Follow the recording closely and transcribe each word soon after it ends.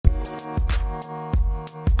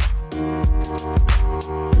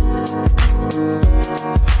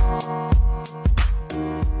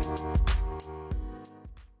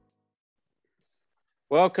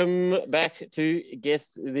Welcome back to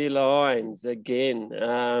Guess the Lines again.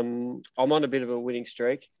 I'm on a bit of a winning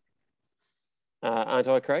streak, aren't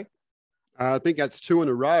I, Craig? I think that's two in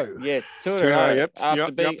a row. Yes, two in a row. Yep.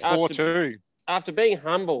 After being 4-2. After being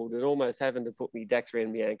humbled and almost having to put me Dax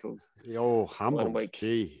around my ankles. Oh, humbled. 1 week.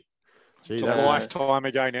 Gee, It's a lifetime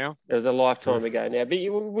ago now. It was a lifetime ago now. But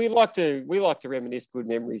we like to reminisce good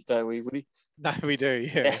memories, don't we, Woody? No, we do.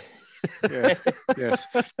 Yeah. Yeah. Yes.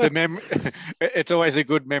 It's always a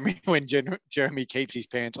good memory when Jeremy keeps his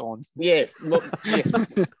pants on. Yes.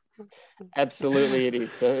 Yes. Absolutely, it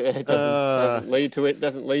is. It doesn't lead to it.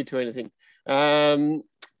 Doesn't lead to anything.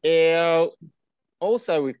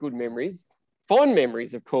 Also with good memories, fond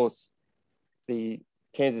memories, of course. The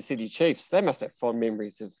Kansas City Chiefs. They must have fond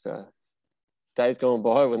memories of days gone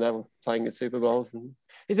by when they were playing the Super Bowls. And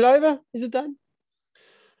is it over? Is it done?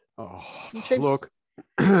 Oh, look.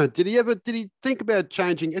 Did he think about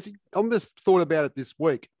changing? I almost thought about it this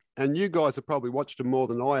week, and you guys have probably watched him more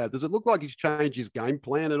than I have. Does it look like he's changed his game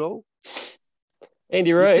plan at all?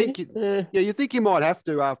 Andy Reid? You think you might have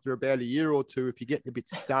to after about a year or two if you're getting a bit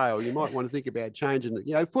stale. You might want to think about changing it.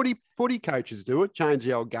 You know, footy coaches do it, change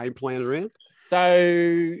the old game plan around.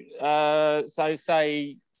 So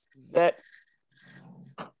say that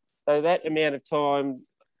amount of time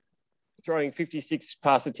throwing 56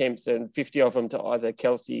 pass attempts and 50 of them to either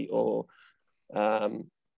Kelsey or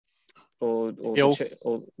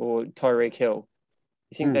Tyreek Hill.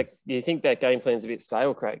 You think that game plan's a bit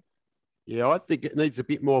stale, Craig? Yeah, I think it needs a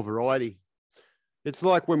bit more variety. It's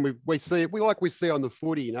like when we see it, we see on the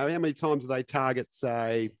footy, you know, how many times do they target,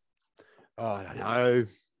 say, I don't know,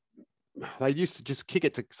 they used to just kick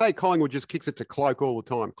it to, say Collingwood just kicks it to Cloak all the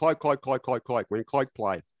time. Cloak, when Cloak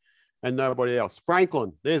played and nobody else.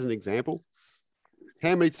 Franklin, there's an example.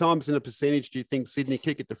 How many times in a percentage do you think Sydney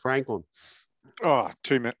kick it to Franklin? Oh,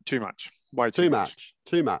 too much. Way too much.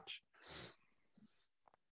 Too much.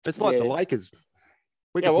 It's like the Lakers.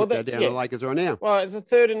 We can put that down the Lakers right now. Well, it's a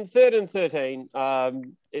third and 13.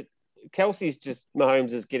 Kelsey's just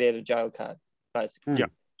Mahomes' get out of jail card, basically. Yeah.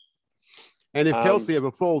 And if Kelsey ever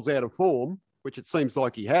falls out of form, which it seems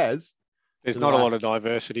like he has, there's not a lot of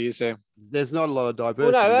diversity, is there? There's not a lot of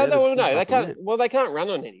diversity. They can't. Well, they can't run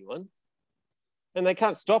on anyone, and they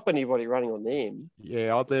can't stop anybody running on them.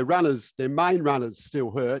 Yeah, their main runners still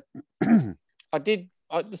hurt. I did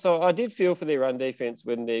feel for their run defense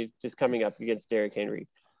when they're just coming up against Derrick Henry.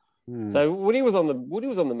 So Woody was on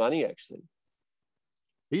the money actually.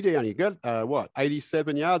 He only got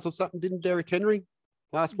 87 yards or something, didn't Derrick Henry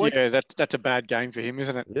last week? Yeah, that's a bad game for him,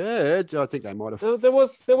 isn't it? Yeah, I think they might have. There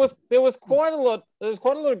was quite a lot. There was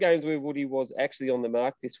quite a lot of games where Woody was actually on the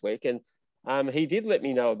mark this week, and he did let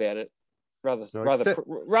me know about it rather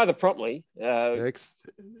promptly.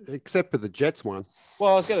 Except for the Jets one.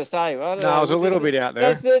 Well, I was going to say, I don't know. I was a little bit out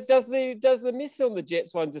there. Does the miss on the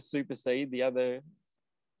Jets one just supersede the other?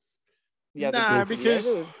 The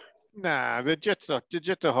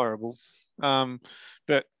Jets are horrible.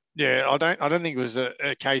 But yeah, I don't think it was a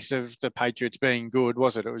case of the Patriots being good,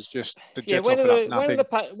 was it? It was just the Jets offered up nothing.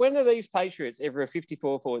 When are these Patriots ever a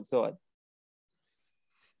 54-point side?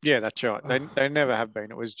 Yeah, that's right. They never have been.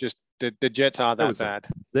 It was just the Jets are that bad.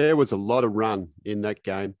 There was a lot of run in that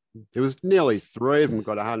game. There was nearly three of them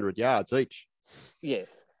got 100 yards each. Yeah.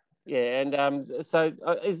 Yeah, and so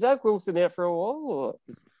is Zach Wilson out for a while, or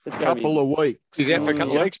a couple of weeks? He's out for a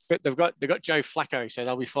couple of weeks, but they've got Joe Flacco, so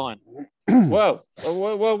they'll be fine. well,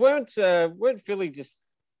 weren't Philly just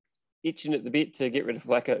itching at the bit to get rid of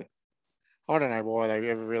Flacco? I don't know why they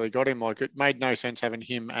ever really got him. Like, it made no sense having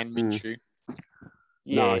him and Minshew.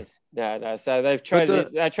 Yes, no. So they've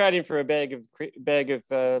traded him for a bag of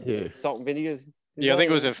salt and vinegar. Yeah, I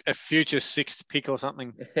think it was a future sixth pick or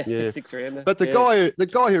something. Yeah, 6 rounder. But the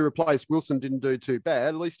guy who replaced Wilson didn't do too bad.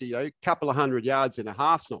 At least a couple of 100 yards and a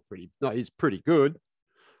half's he's pretty good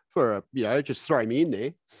for just throw me in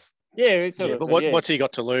there. Yeah, but what's he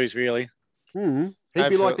got to lose really? Mm-hmm. He'd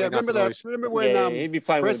be like that. Remember when he'd be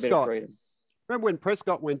playing with a bit of freedom. Remember when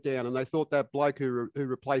Prescott went down and they thought that bloke who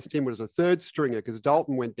replaced him was a third stringer because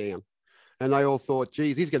Dalton went down, and they all thought,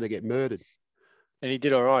 geez, he's going to get murdered. And he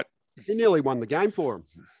did all right. He nearly won the game for him.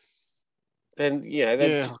 And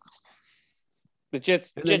the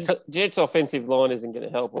Jets offensive line isn't going to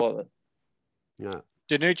help either. No.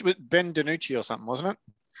 Ben DiNucci or something, wasn't it?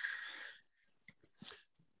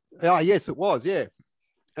 Oh, yes, it was, yeah.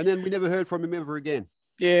 And then we never heard from him ever again.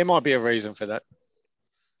 Yeah, it might be a reason for that.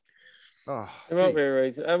 Oh, there might be a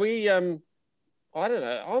reason. Are we? I don't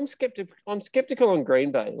know. I'm skeptical on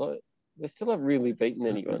Green Bay. Like, they still haven't really beaten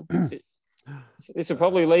anyone. This will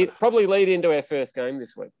probably lead into our first game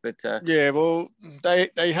this week. But yeah, well,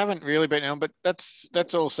 they haven't really been on, but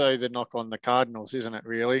that's also the knock on the Cardinals, isn't it?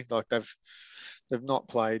 Really, like they've not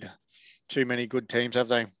played too many good teams, have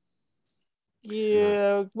they?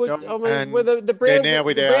 Yeah, No. I mean, were the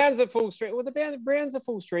Browns at full strength? Well, the Browns at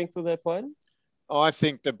full strength when they played? I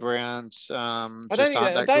think the Browns. I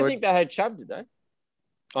don't think they had Chubb, did they?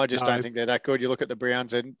 I just don't think they're that good. You look at the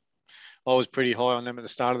Browns, and I was pretty high on them at the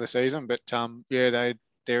start of the season, but yeah,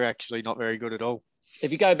 they're actually not very good at all.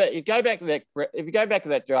 If you go back to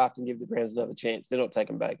that draft and give the Browns another chance, they're not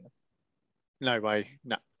taking Baker. No way,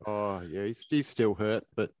 no. Oh yeah, he's still hurt,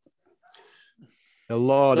 but a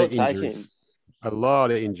lot of injuries. A lot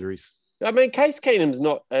of injuries. I mean, Case Keenum's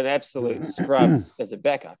not an absolute scrub as a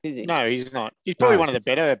backup, is he? No, he's not. He's probably one of the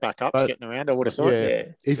better backups getting around, I would have thought. Yeah.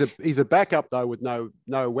 He's a backup, though, with no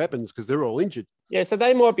weapons because they're all injured. Yeah, so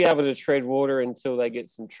they might be able to tread water until they get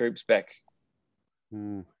some troops back,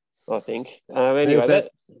 I think. Anyway,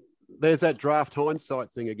 there's that draft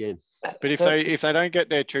hindsight thing again. But if they don't get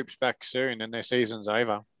their troops back soon, then their season's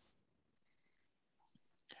over.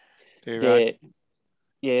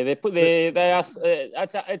 Yeah,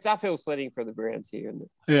 it's uphill sledding for the Browns here, isn't it?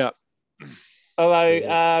 Yeah.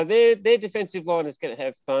 Although their defensive line is going to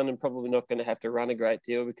have fun and probably not going to have to run a great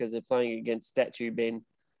deal because they're playing against Statue Ben.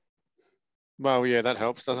 Well, yeah, that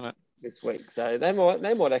helps, doesn't it? This week, so they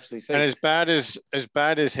might actually feast. And as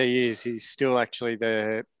bad as he is, he's still actually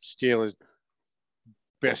the Steelers'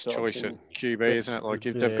 best choice at QB, isn't it? Like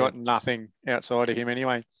they've got nothing outside of him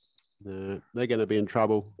anyway. They're going to be in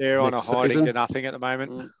trouble. They're on a hiding to nothing at the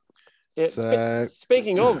moment. Yeah,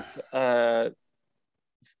 speaking of the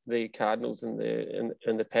Cardinals and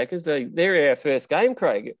the Packers, they're our first game,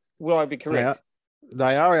 Craig. Will I be correct?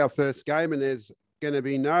 They are our first game, and there's going to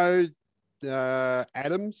be no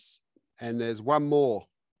Adams, and there's one more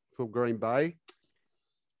for Green Bay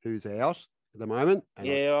who's out at the moment.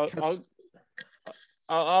 Yeah,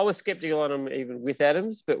 I was skeptical on them even with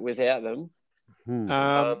Adams, but without them.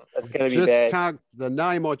 That's going to be bad. The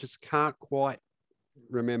name I just can't quite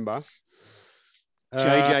remember.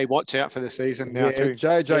 JJ Watt's out for the season now too.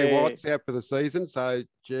 JJ Watt's out for the season. So,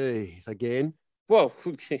 geez, again. Well,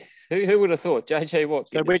 who would have thought JJ Watt?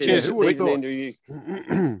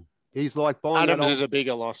 He's like buying Adams is a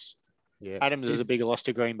bigger loss. Yeah, Adams is a bigger loss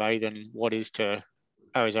to Green Bay than what is to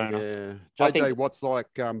Arizona. Yeah, JJ Watt's like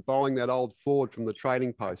buying that old Ford from the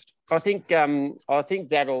trading post. I think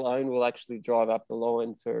that alone will actually drive up the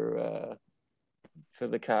line for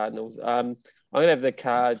the Cardinals. I'm gonna have the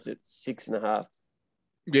Cards at 6.5.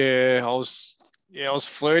 Yeah, I was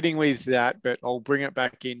flirting with that, but I'll bring it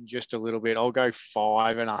back in just a little bit. I'll go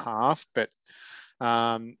 5.5, but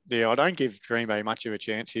I don't give Green Bay much of a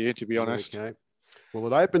chance here, to be honest. Okay. Well,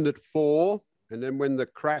 it opened at 4, and then when the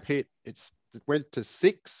crap hit, it went to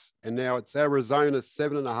 6, and now it's Arizona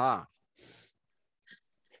 7.5.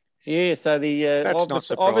 Yeah, so that's not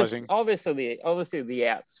surprising. Obviously the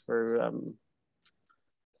outs for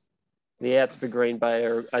Green Bay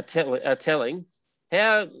are telling.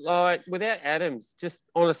 How, like, without Adams, just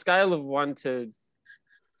on a scale of 1 to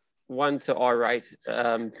irate,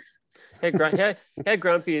 how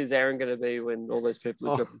grumpy is Aaron going to be when all those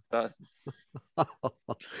people are dropping passes? Well,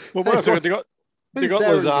 what else have they got? They got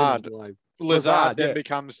Lazard. Lazard then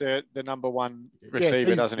becomes the number one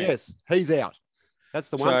receiver, doesn't he? Yes, he's out. That's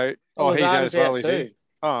the one. So, he's out as well, is he?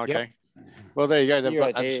 Oh, okay. Yep. Well, there you go. They've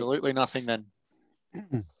got absolutely nothing then.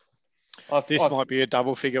 This might be a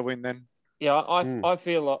double figure win then. Yeah, I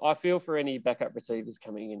feel for any backup receivers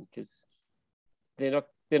coming in because they're not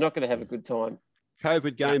going to have a good time.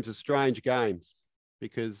 COVID games are strange games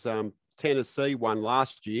because Tennessee won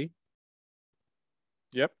last year.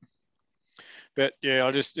 Yep. But yeah,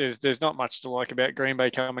 there's not much to like about Green Bay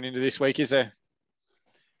coming into this week, is there?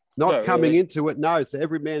 Not coming into it, no. So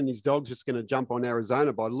every man and his dog's just going to jump on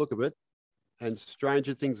Arizona by the look of it. And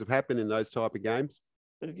stranger things have happened in those type of games.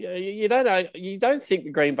 You don't know. You don't think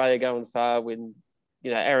the Green Bay are going far when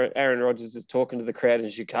Aaron Rodgers is talking to the crowd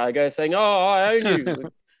in Chicago, saying, "Oh, I own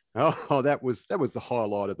you." Oh, that was the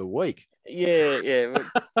highlight of the week. Yeah.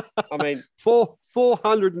 I mean,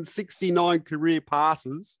 469 career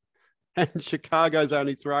passes, and Chicago's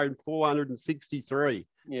only thrown 463.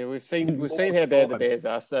 Yeah, we've seen how bad the Bears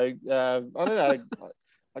are. So I don't know.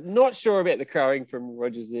 I'm not sure about the crowing from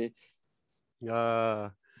Rodgers there. You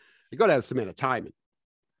got to have some entertainment.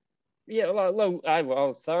 Yeah, I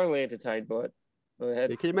was thoroughly entertained by it.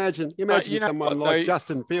 Can you imagine someone like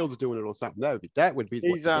Justin Fields doing it or something? That would be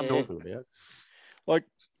what I'm talking about. Like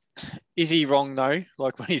is he wrong though?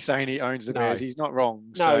 Like when he's saying he owns the No. Bears, he's not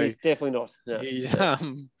wrong. No, So he's definitely not. No. he's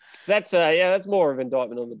That's more of an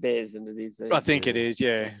indictment on the Bears than it is. I think it is,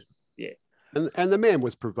 yeah. And the man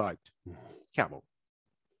was provoked. Come on.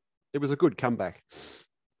 It was a good comeback.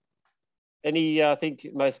 And I think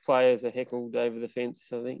most players are heckled over the fence.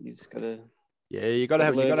 So I think you just got to. Yeah, you got to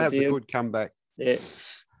have the good comeback. Yeah,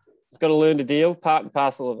 it's got to learn to deal, part and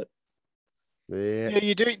parcel of it. Yeah,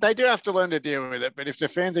 you do. They do have to learn to deal with it. But if the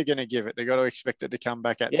fans are going to give it, they got to expect it to come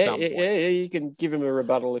back at some point. Yeah. You can give him a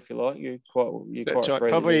rebuttal if you like. You're quite free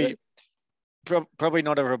probably. Probably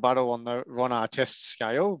not a rebuttal on the Ron Artest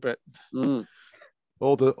scale, but or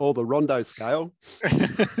the Rondo scale.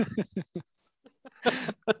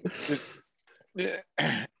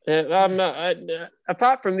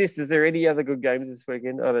 Apart from this, is there any other good games this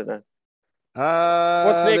weekend? I don't know.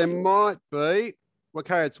 What's next? There might be.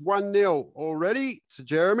 Okay, it's 1-0 already to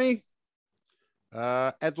Jeremy.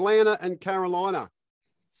 Atlanta and Carolina.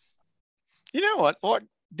 You know what?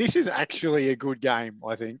 This is actually a good game,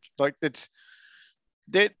 I think. Like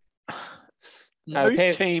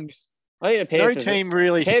no team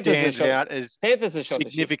really stands out as Panthers are shot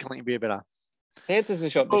significantly better. Panthers are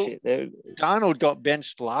shot to shit. Darnold got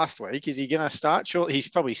benched last week. Is he going to start? Sure, he's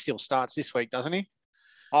probably still starts this week, doesn't he?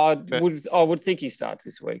 I would think he starts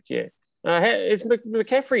this week. Yeah. Is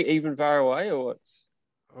McCaffrey even far away or what?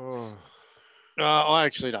 I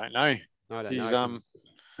actually don't know. I don't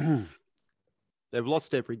know. They've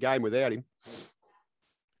lost every game without him.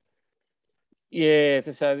 Yeah,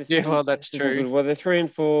 so that's true. Well, they're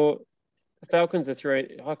 3-4. The Falcons are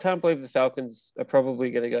 3. I can't believe the Falcons are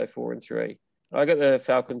probably going to go 4-3. I got the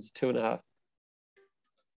Falcons 2.5.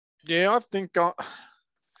 Yeah, I think. I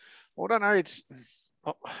don't know.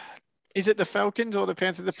 Is it the Falcons or the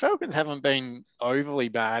Panthers? The Falcons haven't been overly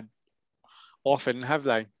bad often, have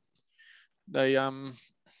they? They've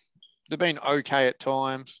been okay at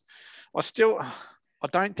times. I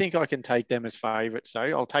don't think I can take them as favourites, so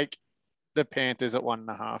I'll take the Panthers at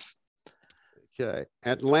 1.5. Okay.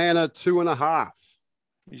 Atlanta 2.5.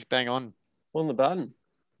 He's bang on. On the button.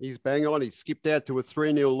 He's bang on. He skipped out to a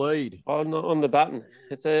 3-0 lead. On the button.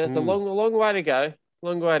 It's a long way to go.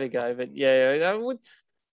 Long way to go. But yeah,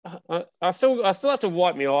 I still have to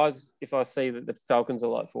wipe my eyes if I see that the Falcons are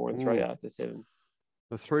like 4-3 after 7.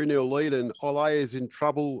 The 3-0 lead, and Ole is in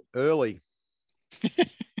trouble early.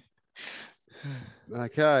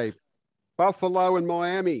 Okay. Buffalo and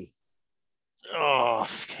Miami. Oh,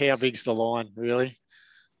 how big's the line, really?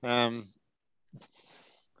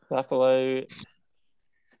 Buffalo.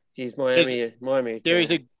 Geez, Miami. There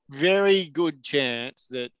is a very good chance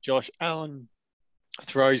that Josh Allen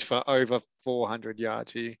throws for over 400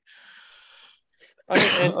 yards here.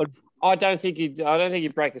 I don't think you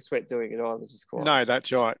break a sweat doing it either. Just quite. No,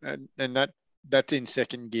 that's right, and that's in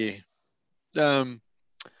second gear. Geez,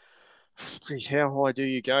 how high do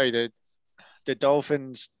you go? The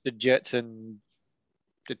Dolphins, the Jets, and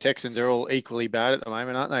the Texans are all equally bad at the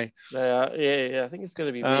moment, aren't they? They are. Yeah. I think it's going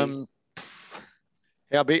to be big.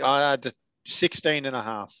 How big?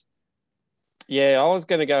 16.5. Yeah, I was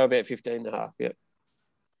going to go about 15.5. Yep.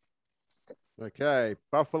 Okay,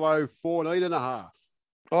 Buffalo 14.5.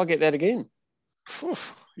 I'll get that again.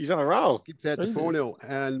 He's on a roll. Skips out to 4-0.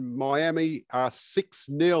 And Miami are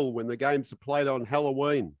 6-0 when the games are played on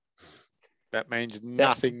Halloween. That means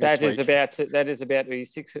nothing. That is about to be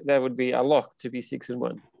 6. That would be a lock to be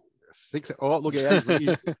 6-1. 6. Oh, look at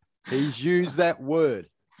that. He's used that word.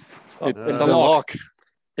 It's a lock.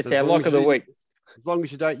 It's our lock of the week. As long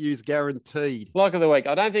as you don't use guaranteed. Lock of the week.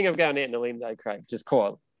 I don't think I'm going out in a limb though, Craig. Just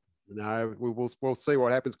quiet. No, we'll see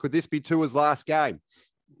what happens. Could this be Tua's last game?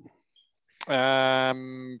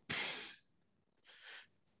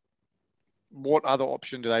 What other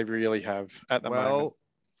option do they really have at the moment? Well,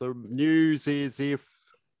 the news is if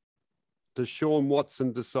Deshaun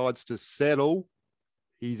Watson decides to settle,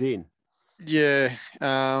 he's in. Yeah,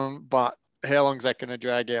 but how long is that going to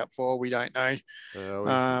drag out for? We don't know.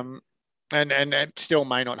 And it still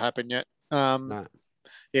may not happen yet. No.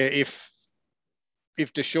 Yeah, if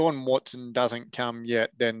Deshaun Watson doesn't come yet,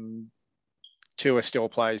 then Tua still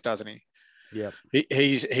plays, doesn't he? Yeah.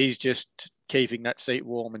 He's just keeping that seat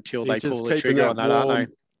warm until they pull the trigger on that, aren't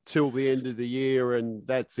they? Till the end of the year, and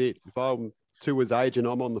that's it. If I'm Tua's agent,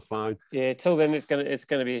 I'm on the phone. Yeah, till then it's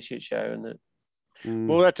gonna be a shit show, isn't it?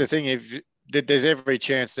 Well, that's the thing. If there's every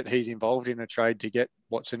chance that he's involved in a trade to get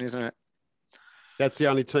Watson, isn't it? That's the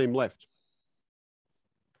only team left.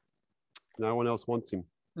 No one else wants him.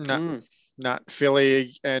 No.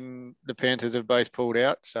 Philly and the Panthers have both pulled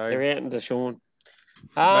out. So they're out into Deshaun.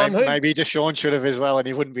 Maybe Deshaun should have as well, and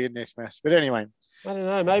he wouldn't be in this mess. But anyway, I don't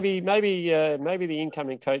know. Maybe the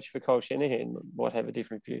incoming coach for Kyle Shanahan might have a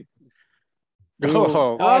different view.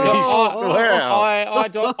 wow.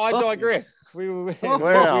 I digress. We will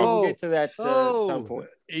get to that at some point.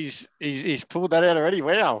 He's pulled that out already.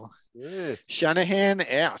 Wow. Yeah. Shanahan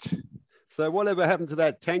out. So whatever happened to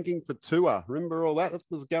that tanking for Tua? Remember all that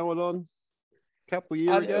was going on a couple of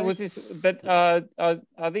years ago? Was this? But I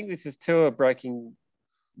think this is Tua breaking.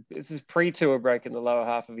 This is pre-Tua breaking the lower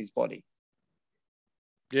half of his body.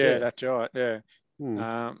 Yeah, that's right. Yeah.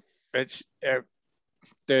 It's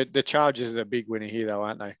the Chargers are the big winner here, though,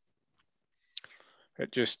 aren't they?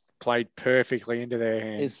 It just played perfectly into their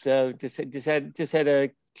hands. Just had a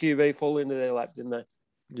QB fall into their lap, didn't they?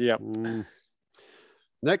 Yep.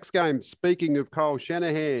 Next game, speaking of Kyle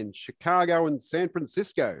Shanahan, Chicago and San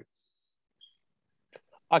Francisco.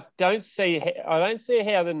 I don't see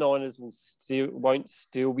how the Niners won't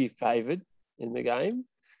still be favoured in the game,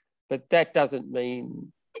 but that doesn't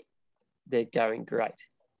mean they're going great.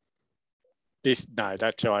 That's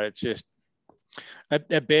right. It's just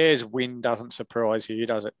a Bears win doesn't surprise you,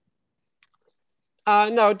 does it?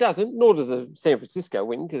 No, it doesn't. Nor does a San Francisco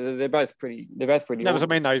win because they're both pretty. No, I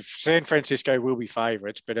mean, though, San Francisco will be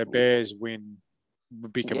favourites, but a Bears win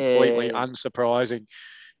would be completely unsurprising.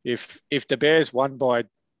 If the Bears won by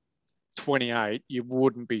 28, you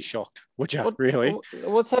wouldn't be shocked, would you? Really?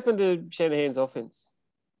 What's happened to Shanahan's offense?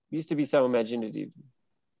 It used to be so imaginative.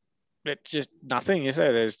 It's just nothing, is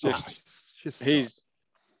there? There's he's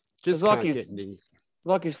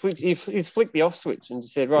flicked the off switch and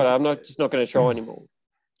just said, right, I'm not going to try anymore.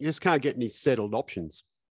 You just can't get any settled options.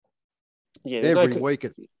 Yeah, every week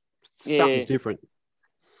it's something different.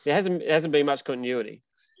 There hasn't been much continuity.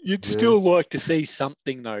 You'd still like to see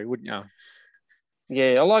something though, wouldn't you?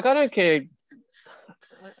 Yeah, I don't care.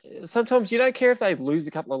 Sometimes you don't care if they lose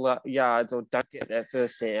a couple of yards or don't get that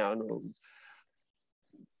first down, or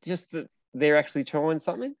just that they're actually trying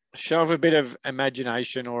something. Show a bit of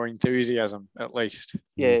imagination or enthusiasm, at least.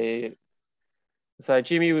 Yeah. So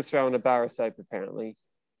Jimmy was throwing a bar of soap, apparently.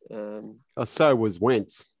 So was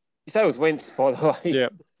Wentz. So was Wentz, by the way. Yeah.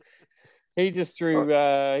 He just threw.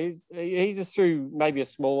 He just threw maybe a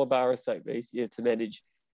smaller bar of soap, easier to manage.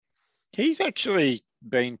 He's actually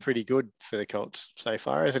been pretty good for the Colts so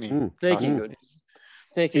far, hasn't he? Sneaky good.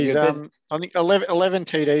 He's I think 11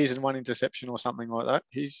 TDs and 1 interception or something like that.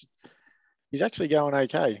 He's actually going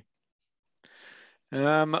okay.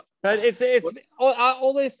 But it's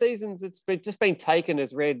all these seasons. It's just been taken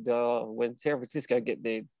as read when San Francisco get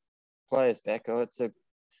their players back.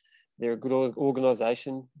 They're a good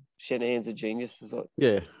organisation. Shanahan's a genius.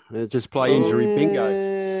 They just play injury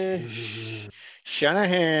bingo.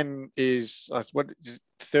 Shanahan is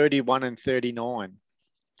 31 and 39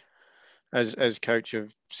 as coach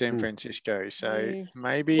of San Francisco. So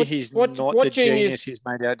maybe he's not the genius he's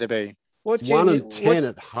made out to be. 1-10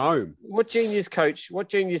 at home. What genius coach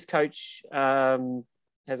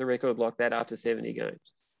has a record like that after 70 games?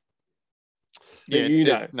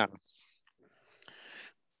 None.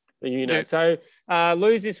 So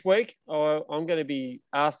lose this week. I'm going to be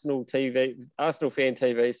Arsenal fan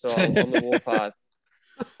TV style on the warpath.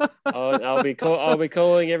 I'll be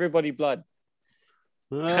calling everybody blood.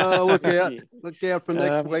 Oh, look out! Look out for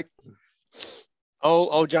next week.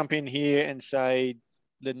 I'll jump in here and say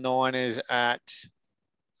the Niners at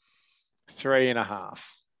 3.5.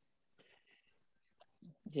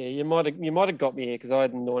 Yeah, you might have got me here because I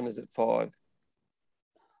had the Niners at 5.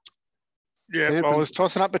 Yeah, I was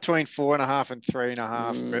tossing up between 4.5 and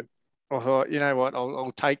 3.5, but I thought, you know what,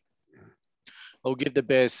 I'll give the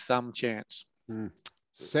Bears some chance.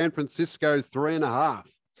 San Francisco 3.5.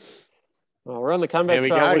 Oh, we're on the comeback. There we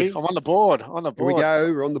go. I'm on the board. Here we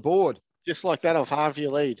go. We're on the board. Just like that, I've halved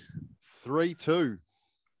your lead. 3-2.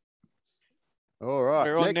 All right.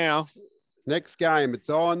 We're on now. Next game. It's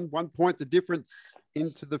on. 1 point the difference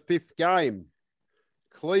into the 5th game.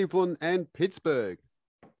 Cleveland and Pittsburgh.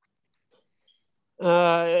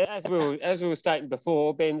 As we were stating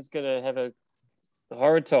before, Ben's going to have a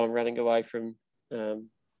horrid time running away from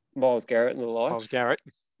Myles Garrett and the likes. Myles Garrett.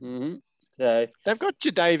 Mm-hmm. So they've got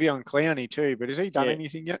Jadeveon Clowney too, but has he done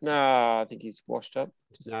anything yet? No, I think he's washed up.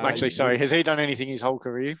 Sorry, has he done anything his whole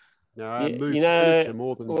career? No,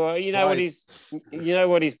 more than what he's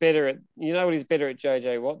better at. You know what he's better at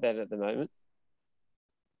JJ Watt at the moment.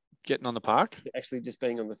 Getting on the park, actually just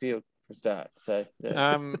being on the field for a start. So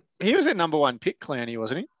he was a number 1 pick, Clowney,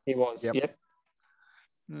 wasn't he? He was. Yep.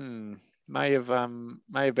 May have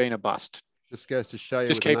been a bust. Just goes to show you.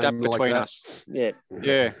 Just keep that between us. Yeah.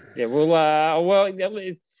 Well,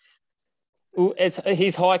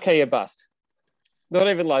 he's high key a bust. Not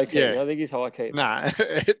even low key. Yeah. I think he's high key. Nah,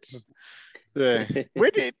 it's the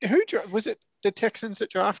was it the Texans that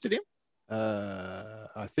drafted him?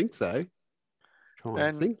 I think so. Trying to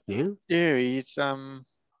And- think now. Yeah,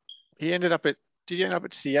 he ended up at. Did he end up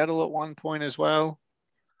at Seattle at one point as well?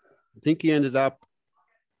 I think he ended up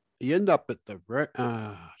at the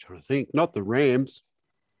trying to think, not the Rams.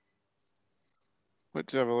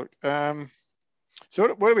 Let's have a look. So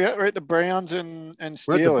what are we at? We're at the Browns and Steelers.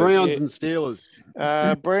 We're at the Browns and Steelers.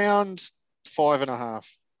 Browns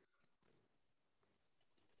 5.5.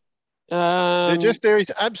 Um, There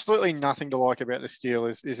is absolutely nothing to like about the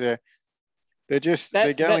Steelers, is there?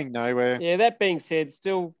 They're going nowhere. Yeah, that being said,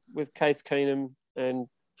 still with Case Keenum and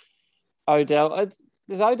Odell.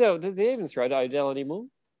 Does he even throw to Odell anymore?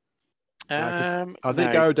 I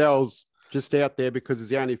think No. Odell's just out there because he's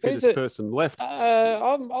the only fittest person left.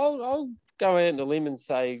 I'll go out on a limb and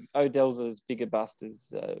say Odell's as big a bust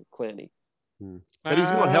as Clowney. But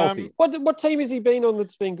he's not healthy. What team has he been on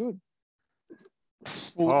that's been good?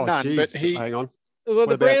 Well, none, geez. but Hang on. Well, What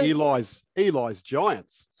the about Browns, Eli's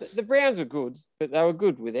Giants? the Browns were good, but they were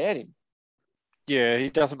good without him. Yeah,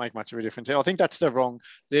 he doesn't make much of a difference. I think that's the wrong.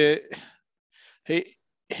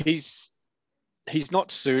 He's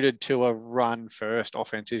not suited to a run first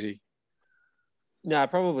offense, is he? No,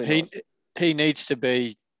 probably not. He needs to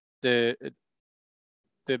be the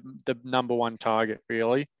number one target,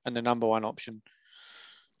 really, and the number one option.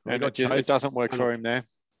 And it doesn't work for him there.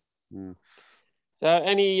 So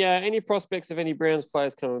any prospects of any Browns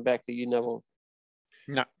players coming back that you know of?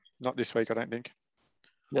 No, not this week, I don't think.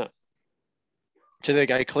 No. So there you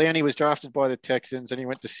go. Clowney was drafted by the Texans and he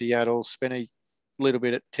went to Seattle, spent a little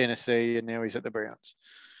bit at Tennessee, and now he's at the Browns.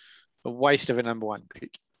 A waste of a number one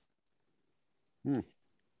pick.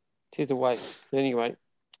 Tis a waste. Anyway,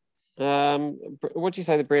 what do you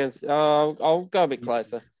say the Browns? I'll go a bit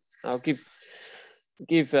closer. I'll give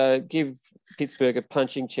Pittsburgh a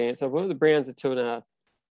punching chance. I've got the Browns at 2.5.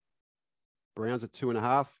 Browns at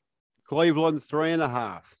 2.5. Cleveland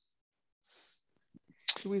 3.5.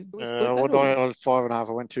 We split that, I or- was 5.5.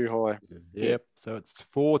 I went too high. Yep. So it's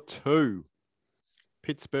 4-2.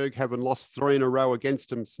 Pittsburgh haven't lost 3 in a row against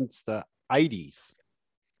them since the 80s.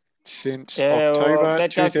 Since Yeah, well, October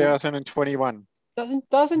that doesn't- 2021.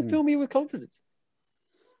 Doesn't fill me with confidence.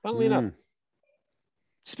 Funnily enough.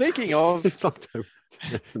 Speaking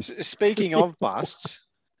of busts,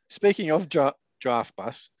 speaking of draft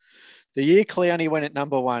busts, the year Clowney went at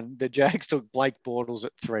number 1, the Jags took Blake Bortles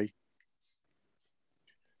at 3.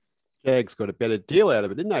 Jags got a better deal out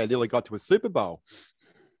of it, didn't they? They nearly got to a Super Bowl.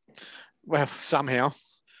 Well, somehow.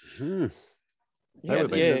 That Yeah,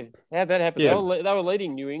 would've been yeah. How'd that happen? Yeah. They were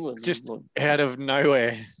leading New England. Just out of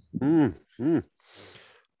nowhere. 4-2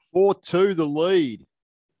 the lead.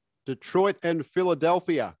 Detroit and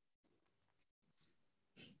Philadelphia.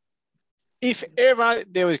 If ever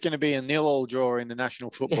there was going to be a 0-0 draw in the National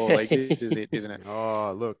Football League, this is it, isn't it?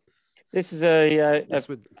 Oh, look. This is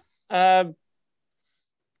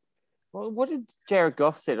well, what did Jared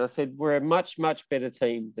Goff said? I said we're a much, much better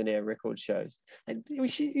team than our record shows. And you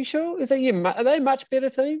sure? Is that are they a much better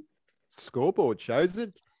team? Scoreboard shows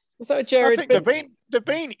it. So Jared, I think they've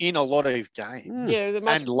been in a lot of games. yeah,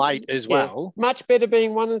 and late as well. Much better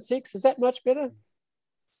being 1-6. Is that much better?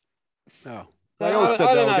 Oh, I all said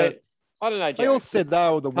don't they were know. good. I don't know. They all Jared. said they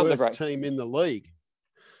were the Pump the worst brakes. team in the league.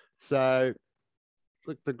 So,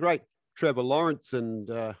 look, the great Trevor Lawrence and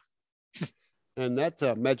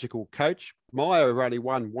that magical coach Meyer have only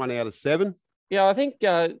won 1 out of 7. Yeah, I think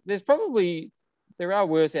there are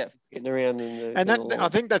worse outfits getting around in the. And I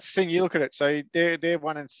think that's the thing. You look at it. So they're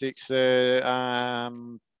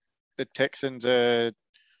 1-6. The Texans are.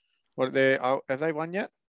 Have they won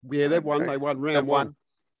yet? Yeah, they've won. They won round They've one.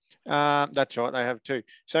 That's right. They have 2.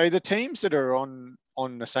 So the teams that are on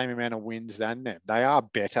the same amount of wins than them, they are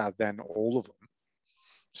better than all of them.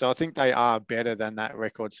 So I think they are better than that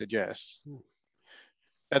record suggests.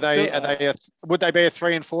 Would they be a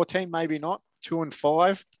 3-4 team? Maybe not.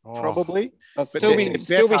 2-5, probably. I'll but still be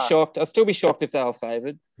better. shocked. I'll still be shocked if they were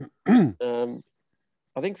favoured. I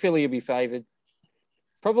think Philly will be favoured.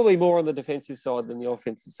 Probably more on the defensive side than the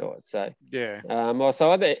offensive side. So Yeah.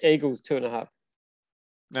 so the Eagles 2.5.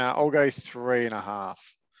 Now I'll go 3.5.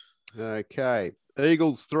 Okay.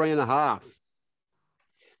 Eagles 3.5.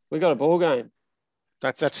 We got a ball game.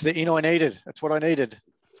 That's the in I needed. That's what I needed.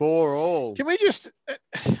 4 all. Can we just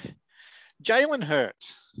Jalen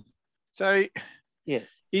Hurts? So Yes.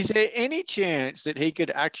 is there any chance that he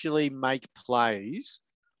could actually make plays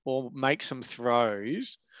or make some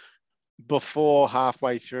throws before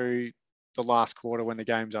halfway through the last quarter when the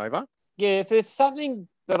game's over? Yeah, if there's something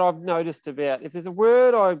that I've noticed about, if there's a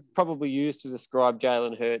word I probably use to describe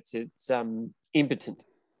Jalen Hurts, it's impotent.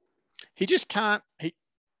 He just can't.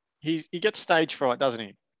 He gets stage fright, doesn't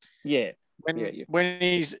he? Yeah. When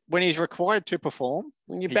he's required to perform,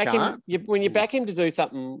 when you back him to do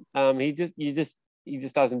something, he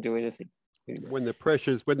just doesn't do anything. When the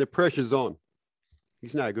pressure's on,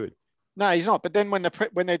 he's no good. No, he's not. But then when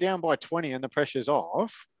they're down by 20 and the pressure's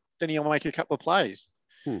off, then he'll make a couple of plays.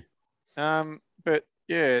 But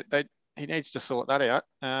yeah, he needs to sort that out.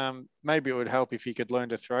 Maybe it would help if he could learn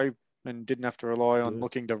to throw and didn't have to rely on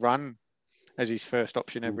looking to run as his first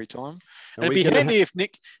option every time. And it'd be handy if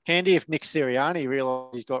Nick Sirianni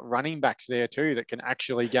realised he's got running backs there too that can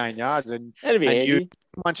actually gain yards and use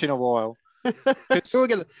once in a while.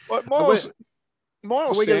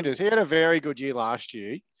 Miles Sanders, he had a very good year last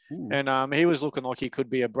year, and he was looking like he could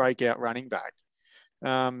be a breakout running back.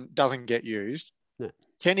 Doesn't get used. No.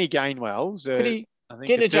 Kenny Gainwell's, I think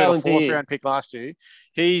get a third or fourth ear. round pick last year.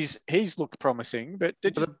 He's looked promising, but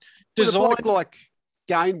a bloke like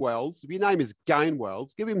Gainwell's, if your name is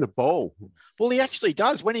Gainwell's, give him the ball. Well, he actually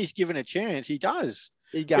does. When he's given a chance, he does.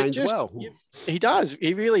 He gains well. He does.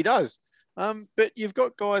 He really does. But you've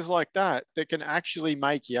got guys like that can actually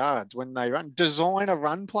make yards when they run. Design a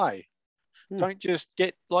run play. Don't just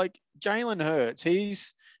get like Jalen Hurts.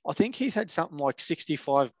 I think he's had something like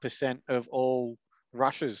 65% of all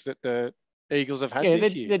rushes that the Eagles have had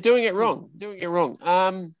this year. They're doing it wrong.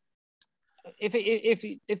 If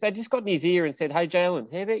they just got in his ear and said, "Hey,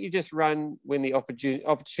 Jalen, how about you just run when the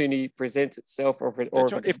opportunity presents itself, or if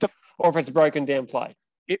it's a broken down play."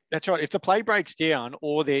 That's right. If the play breaks down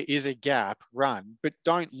or there is a gap, run, but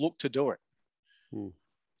don't look to do it.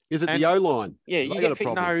 Is it the O-line? Yeah, you get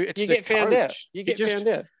found out. You get found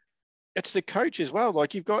out. It's the coach as well.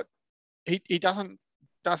 Like he doesn't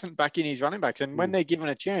back in his running backs, and when they're given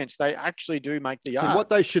a chance, they actually do make the yard. So what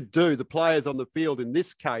they should do, the players on the field in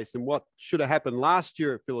this case, and what should have happened last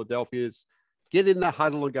year at Philadelphia, is get in the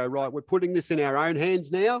huddle and go, right, we're putting this in our own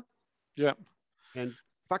hands now. Yeah. And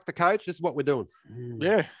fuck the coach. This is what we're doing.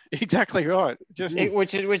 Yeah, exactly right.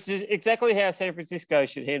 Which is exactly how San Francisco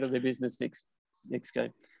should handle their business next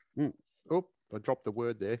game. Oh, I dropped the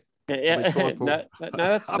word there. Yeah.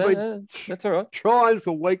 That's all right. Trying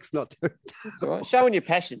for weeks not to. That's all right. Showing your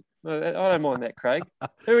passion. I don't mind that, Craig.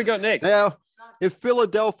 Who we got next? Now, if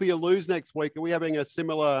Philadelphia lose next week, are we having a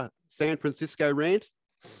similar San Francisco rant?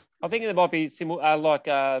 I think there might be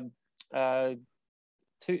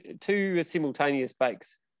two simultaneous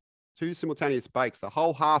bakes. Two simultaneous bakes. The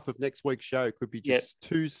whole half of next week's show could be just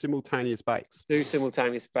two simultaneous bakes. Two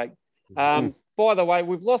simultaneous bakes. By the way,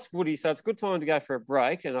 we've lost Woody, so it's a good time to go for a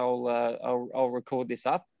break, and I'll record this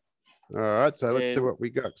up. All right, so let's see what we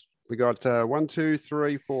got. We got 1, 2,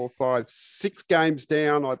 3, 4, 5, 6 games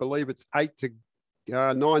down. I believe it's 9 to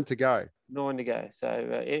go. 9 to go.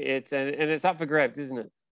 So it's up for grabs, isn't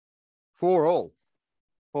it? 4 all.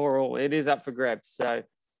 4 all. It is up for grabs. So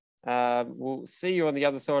we'll see you on the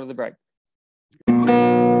other side of the break.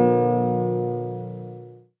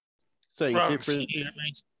 Seeing different.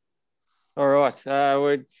 All right,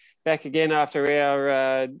 we're back again after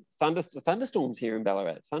our thunderstorms here in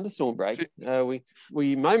Ballarat. Thunderstorm break.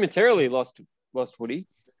 We momentarily lost Woody.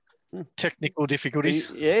 Technical difficulties.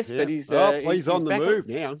 But he's on the move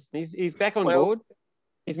now. He's back on board.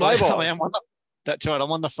 He's mobile. That's right.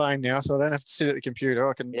 I'm on the phone now, so I don't have to sit at the computer.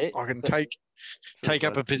 I can take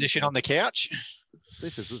up a position on the couch.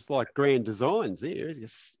 It's like Grand Designs here.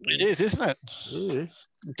 It is, isn't it? Yeah.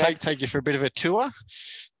 Take you for a bit of a tour.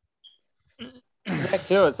 Back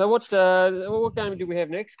to it. So what game do we have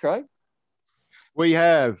next, Craig? We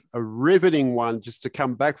have a riveting one just to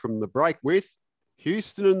come back from the break with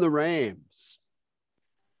Houston and the Rams.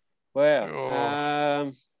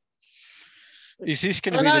 Wow. Is this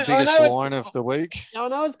going to be the biggest line of the week? I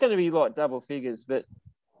know it's going to be like double figures, but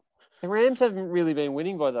the Rams haven't really been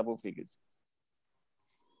winning by double figures.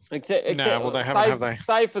 Except they haven't, have they?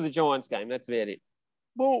 Save for the Giants game. That's about it.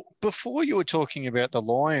 Well, before you were talking about the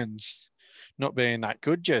Lions not being that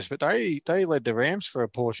good, Jess, but they led the Rams for a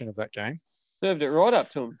portion of that game. Served it right up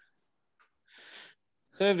to them.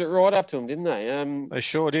 Didn't they? They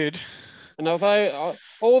sure did. And although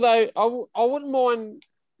I wouldn't mind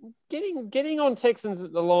getting on Texans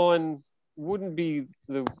at the line, wouldn't be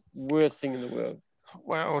the worst thing in the world.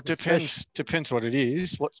 Well, it depends what it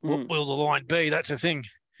is. What will the line be? That's the thing.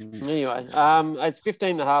 Anyway, it's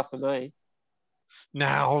 15.5 for me.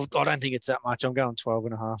 No, I don't think it's that much. I'm going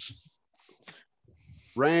 12.5.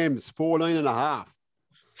 Rams 14.5.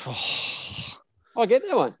 I get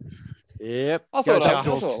that one. Yep. I thought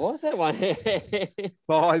it was that one.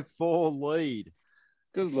 5-4 lead.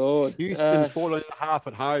 Good Lord. Houston 14.5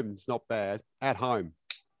 at home. It's not bad. At home.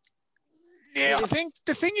 Yeah, I Is- think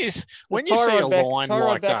the thing is is when you see a line Tyrod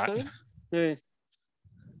like back that, soon? Yeah.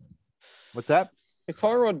 What's that? Is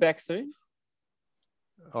Tyrod back soon?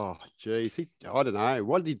 Oh, geez. I don't know.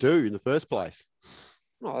 What did he do in the first place?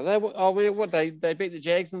 Oh, they beat the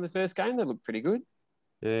Jags in the first game. They looked pretty good.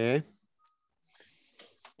 Yeah.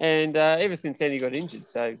 And ever since then, he got injured.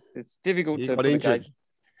 So it's difficult He to got put a injured. gauge.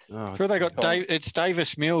 Oh, sure they got Cold. it's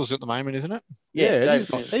Davis Mills at the moment, isn't it? yeah, Dave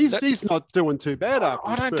he's not doing too bad after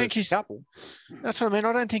I his don't first think he's- couple. That's what I mean.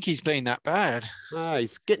 I don't think he's been that bad. No,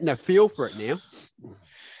 he's getting a feel for it now.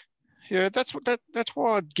 Yeah, that's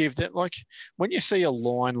why I'd give that. Like when you see a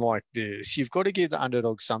line like this, you've got to give the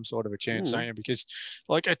underdog some sort of a chance, don't you? Because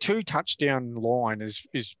like a 2 touchdown line is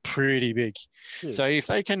pretty big. Yeah. So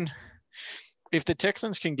if the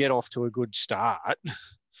Texans can get off to a good start,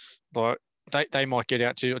 like they might get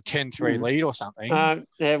out to a 10-3 lead or something.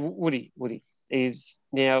 Yeah, Woody is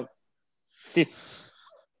now this.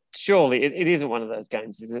 Surely it isn't one of those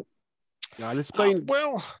games, is it? No, there's been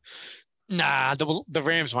Nah, the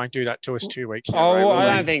Rams won't do that to us 2 weeks.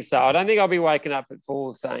 I don't think so. I don't think I'll be waking up at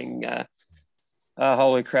 4 saying,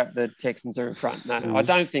 "Holy crap, the Texans are in front." No, I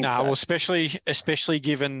don't think so. Well, especially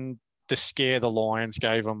given the scare the Lions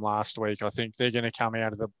gave them last week, I think they're going to come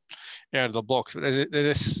out of the blocks. But there's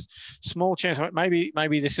a small chance. Maybe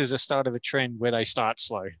this is the start of a trend where they start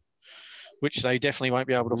slow, which they definitely won't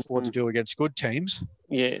be able to afford to do against good teams.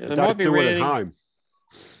 Yeah, they don't might be do it at rounding. home.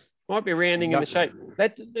 Might be rounding in the shape.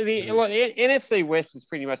 That the NFC West is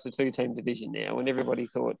pretty much a 2-team division now, when everybody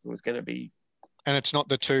thought it was going to be And it's not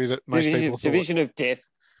the two that most people thought. division of death.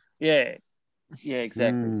 Yeah,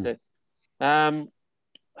 exactly. So,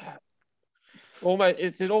 almost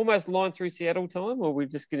is it almost line through Seattle time, or we're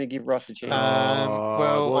just going to give Russ a chance?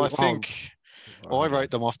 I think I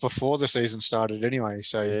wrote them off before the season started anyway.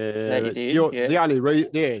 So That you did, the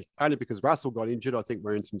only because Russell got injured, I think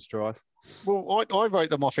we're in some strife. well, I wrote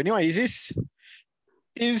them off anyway. He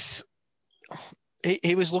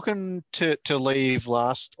was looking to leave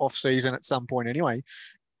last off season at some point anyway.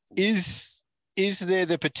 Is there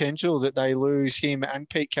the potential that they lose him and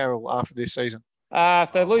Pete Carroll after this season?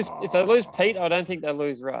 If they lose Pete, I don't think they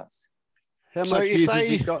lose Russ. How So much if years has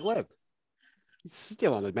he they- got left? He's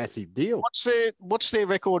still on a massive deal. What's their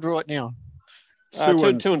record right now? 2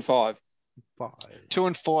 and 5.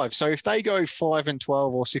 2-5. So if they go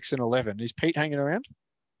 5-12 or 6-11, is Pete hanging around?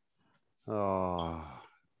 Oh,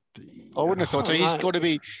 I wouldn't have thought so. I He's don't know. got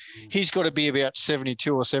to be about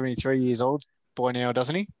 72 or 73 years old by now,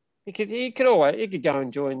 doesn't he? He could go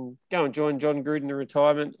and join John Gruden in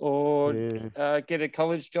retirement, or get a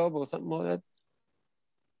college job or something like that.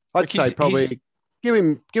 I'd Like say he's- probably give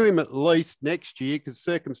him at least next year, because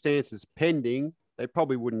circumstances pending, they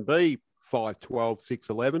probably wouldn't be 5-12,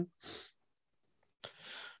 6-11.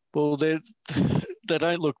 Well, they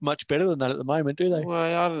don't look much better than that at the moment, do they? Well,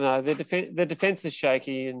 I don't know. Their defense is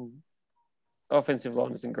shaky, and offensive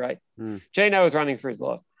line isn't great. Gino is running for his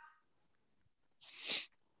life.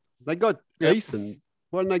 They got Yep. Eason.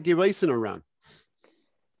 Why don't they give Eason a run?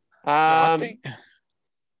 I Um, He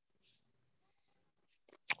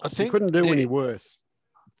think couldn't do any worse.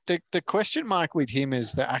 the question mark with him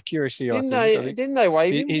is the accuracy. didn't I think didn't they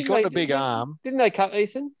waive him? he's got a big arm. Didn't they cut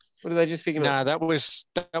Eason? Or did they just pick him Nah, up? that was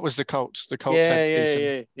the Colts. The Colts had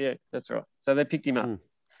Eason. Yeah. That's right. So they picked him up. Hmm.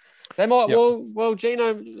 They might. Yep.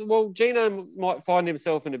 Gino might find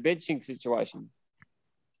himself in a benching situation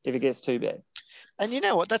if it gets too bad. And you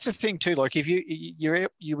know what? That's the thing too. Like if you're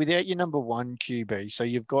without your number one QB, so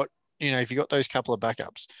you've got, if you've got those couple of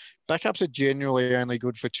backups. Backups are generally only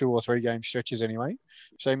good for 2 or 3 game stretches anyway.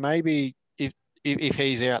 So maybe if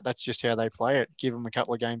he's out, that's just how they play it. Give him a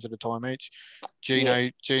couple of games at a time each.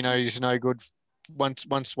 Gino's no good. Once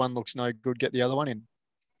one looks no good, get the other one in.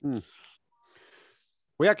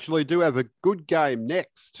 We actually do have a good game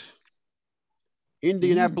next.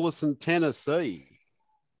 Indianapolis and Tennessee.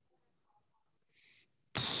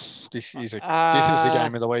 This is the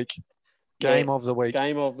game of the week. Game of the week.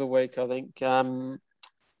 Game of the week, I think.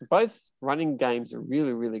 Both running games are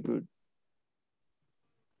really, really good.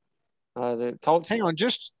 The Colts. Hang on,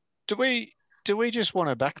 just do we just want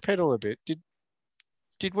to backpedal a bit?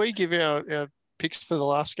 Did we give our picks for the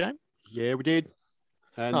last game? Yeah, we did.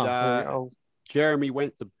 And I'll- Jeremy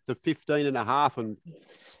went the 15.5 and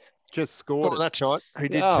just scored. Oh, that's right. He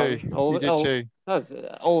did Oh, too. all- He did all- too.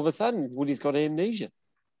 All of a sudden, Woody's got amnesia.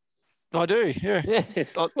 I do. Yeah.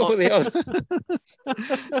 Yes, I- all the odds.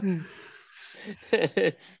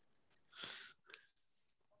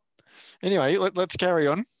 Anyway, let's carry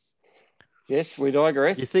on. Yes, we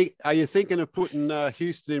digress. Are you thinking of putting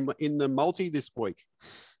Houston in the multi this week?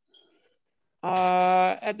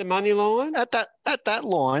 At the money line. At that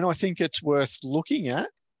line, I think it's worth looking at.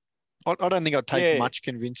 I don't think I'd take much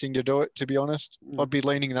convincing to do it, to be honest. I'd be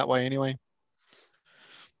leaning that way anyway.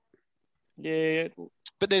 Yeah.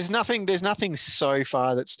 But there's nothing so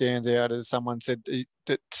far that stands out, as someone said,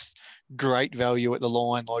 that's great value at the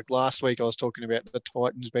line. Like last week, I was talking about the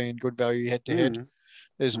Titans being good value head to head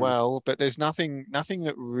as well. But there's nothing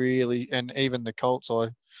that really, and even the Colts, I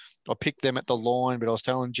picked them at the line, but I was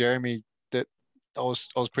telling Jeremy that I was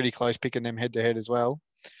pretty close picking them head to head as well.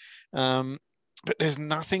 But there's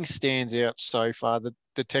nothing stands out so far.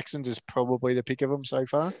 The Texans is probably the pick of them so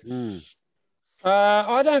far.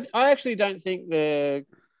 I actually don't think the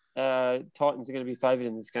Titans are going to be favoured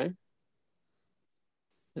in this game.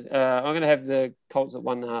 I'm going to have the Colts at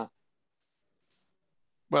 1.5.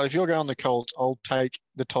 Well, if you're going the Colts, I'll take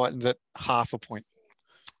the Titans at 0.5 point.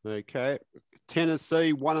 Okay.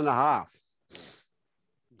 Tennessee 1.5.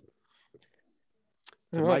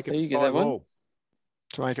 All right, so you get that one.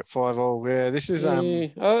 To make it 5-5. Yeah, this is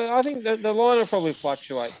I think the line will probably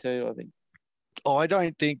fluctuate too. I think. I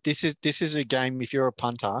don't think this is a game. If you're a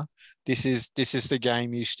punter, this is the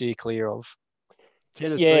game you steer clear of.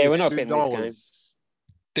 Tennessee, we're not betting this game.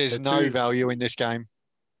 There's no value in this game.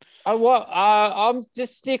 I'm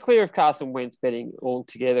just steer clear of Carson Wentz betting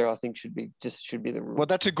altogether. I think should be the rule. Well,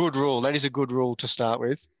 that's a good rule. That is a good rule to start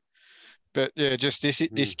with. But yeah, just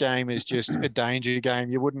this game is just a danger game.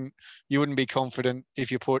 You wouldn't be confident if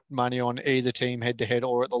you put money on either team head to head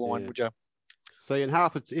or at the line, would you? So in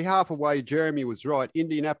half a way, Jeremy was right.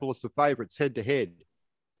 Indianapolis are favourites head to head,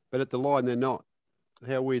 but at the line they're not.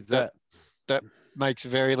 How weird's that? That makes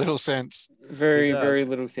very little sense. Very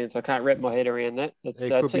little sense. I can't wrap my head around that.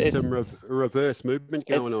 There could be some reverse movement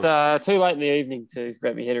going on. It's too late in the evening to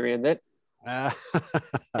wrap my head around that. I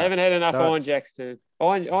haven't had enough Iron Jacks to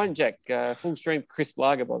Iron Jack full stream crisp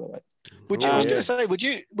lager, by the way. I was going to say, would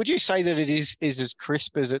you say that it is as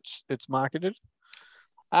crisp as it's marketed?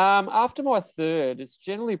 After my third, it's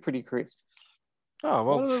generally pretty crisp. Oh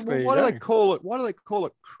well, why do they call it? Why do they call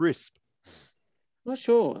it crisp? I'm not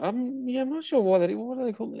sure. I'm not sure why that. What do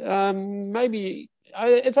they call it? Maybe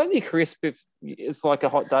it's only crisp if it's like a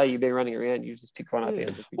hot day. You've been running around. You just pick one up.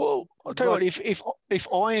 Well, I'll tell you what. If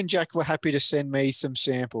Iron Jack were happy to send me some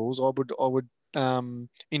samples, I would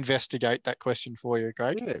investigate that question for you,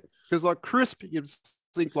 Craig. Yeah, because like crisp, you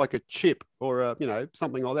think like a chip or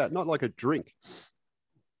something like that, not like a drink.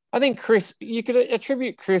 I think crisp. You could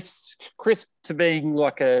attribute crisp to being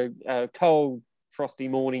like a cold, frosty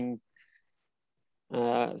morning.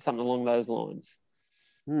 Something along those lines.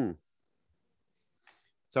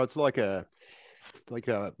 So it's like a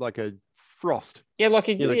frost. Yeah, like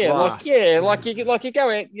you go out, you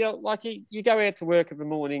go out to work in the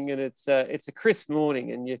morning, and it's a crisp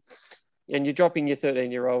morning, and you're dropping your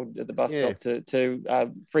 13-year-old at the bus stop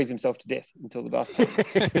to freeze himself to death until the bus comes.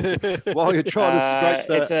 While you're trying to scrape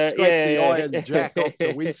the Iron Jack off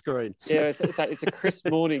the windscreen. Yeah, it's a crisp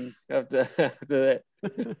morning after that.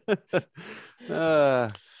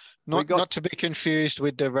 Not to be confused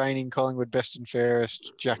with the reigning Collingwood best and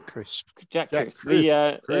fairest Jack Crisp. Jack Crisp.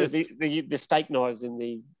 The steak knives in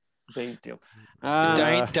the Beams deal.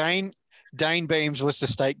 Dane Beams was the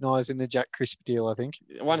steak knives in the Jack Crisp deal, I think.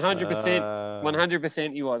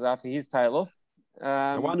 100% he was after his tail off.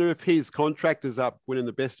 I wonder if his contract is up winning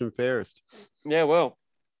the best and fairest. Yeah, well,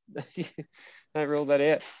 don't rule that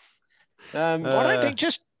out. I don't think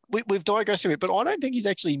we've digressed a bit, but I don't think he's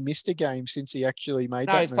actually missed a game since he actually made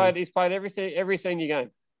that move. He's played every senior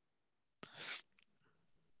game.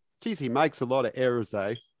 Geez, he makes a lot of errors,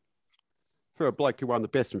 for a bloke who won the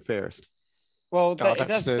best and fairest. Well,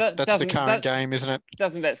 that's the current game, isn't it?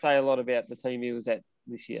 Doesn't that say a lot about the team he was at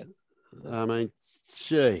this year? I mean,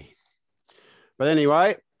 gee. But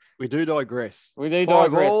anyway, we do digress.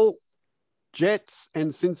 5-all, Jets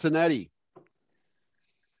and Cincinnati.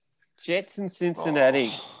 Jets and Cincinnati.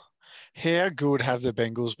 Oh, how good have the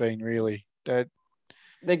Bengals been, really? Did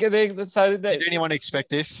anyone expect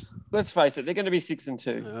this? Let's face it, they're going to be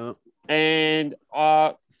 6-2. And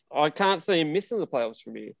I can't see him missing the playoffs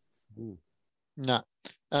from here. No.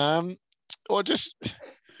 I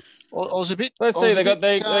was a bit. Let's see. They got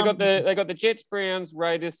the Jets, Browns,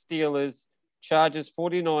 Raiders, Steelers, Chargers,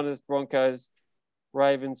 49ers, Broncos,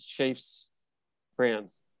 Ravens, Chiefs,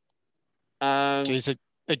 Browns. Geez, it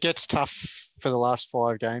gets tough for the last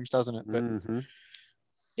 5 games, doesn't it? But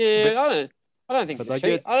I don't think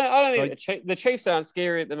the Chiefs aren't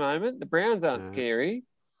scary at the moment. The Browns aren't scary.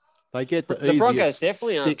 They get the Broncos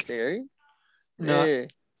definitely aren't scary. No. Yeah.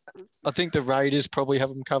 I think the Raiders probably have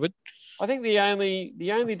them covered. I think the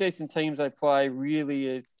only decent teams they play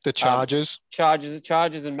really are The Chargers.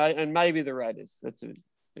 Chargers, and maybe the Raiders. That's it.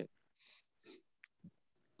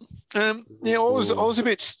 Yeah, I was a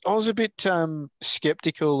bit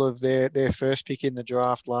skeptical of their first pick in the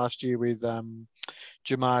draft last year with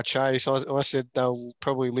Jamar Chase. I said they'll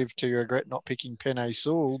probably live to regret not picking Penei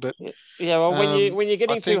Sewell, but yeah. Well, when you're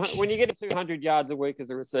getting think- 200 yards a week as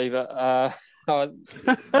a receiver,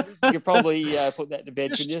 you probably put that to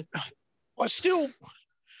bed, couldn't you?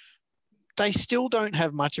 They still don't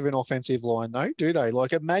have much of an offensive line, though, do they?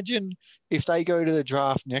 Like, imagine if they go to the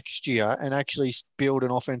draft next year and actually build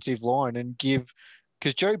an offensive line and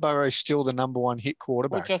because Joe Burrow's still the number one hit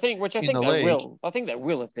quarterback. Which I think they will. I think they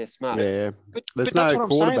will if they're smart. Yeah, but there's that's no what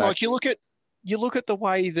I'm saying. quarterbacks. Like, you look at the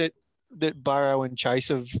way that Burrow and Chase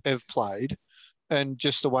have played, and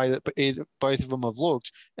just the way that both of them have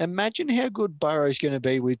looked. Imagine how good Burrow's going to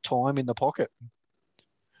be with time in the pocket.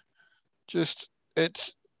 Just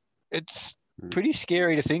it's pretty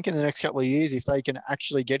scary to think in the next couple of years if they can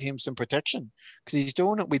actually get him some protection, because he's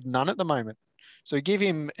doing it with none at the moment. So give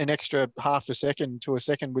him an extra half a second to a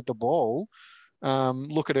second with the ball.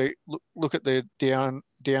 Look at the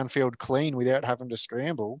downfield clean without having to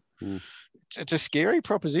scramble. It's a scary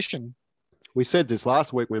proposition. We said this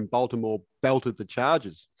last week when Baltimore belted the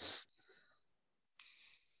Chargers.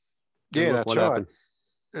 Yeah, that's right.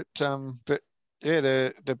 Happened. But yeah,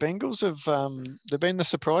 the Bengals they've been the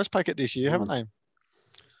surprise packet this year, haven't they?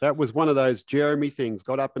 That was one of those Jeremy things.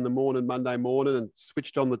 Got up in the morning, Monday morning, and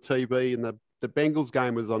switched on the TV, and the Bengals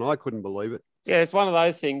game was on. I couldn't believe it. Yeah, it's one of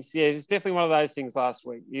those things. Yeah, it's definitely one of those things last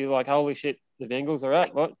week. You're like, holy shit, the Bengals are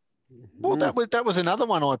up. What? Well, that was another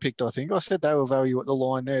one I picked, I think. I said they were value at the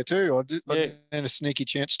line there too. I had a sneaky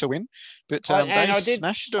chance to win, but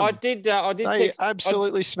smashed them. I did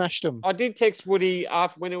absolutely smashed them. I did text Woody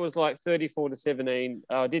after when it was like 34-17.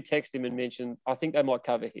 I did text him and mention, I think they might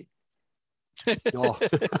cover here. Oh.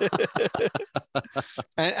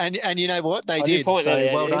 and you know what? They did. So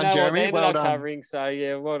well done, Jeremy. Well done. Covering, so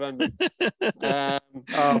yeah, well done.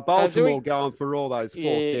 Baltimore going for all those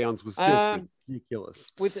fourth downs was just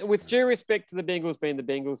ridiculous. With due respect to the Bengals being the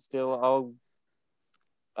Bengals still,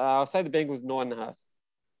 I'll say the Bengals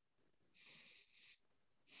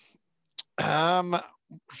 9.5.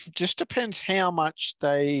 Just depends how much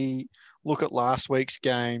they look at last week's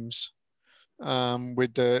games.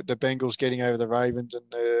 With the Bengals getting over the Ravens and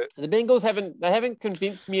the Bengals haven't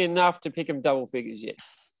convinced me enough to pick them double figures yet.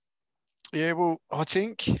 Yeah, well, I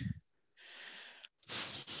think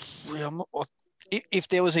if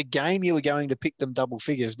there was a game you were going to pick them double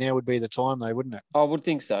figures, now would be the time, though, wouldn't it? I would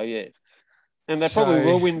think so, yeah. And they probably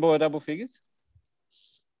will win by double figures.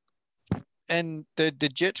 And the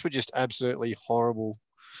Jets were just absolutely horrible.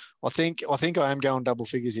 I think I am going double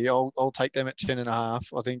figures here. I'll take them at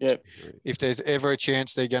 10.5. I think if there's ever a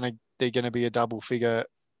chance they're gonna be a double figure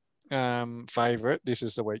favourite, this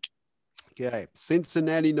is the week. Okay,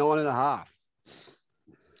 Cincinnati 9.5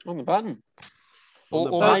 on the button.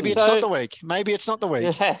 Or maybe it's not the week. Maybe it's not the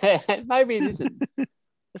week. Maybe it isn't.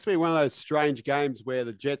 It's been one of those strange games where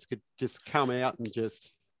the Jets could just come out and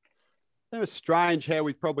just. It was strange how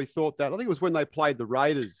we probably thought that. I think it was when they played the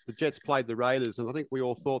Raiders. The Jets played the Raiders, and I think we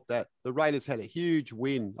all thought that the Raiders had a huge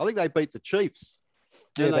win. I think they beat the Chiefs.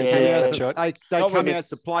 Yeah, they come out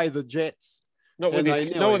to play the Jets. Not with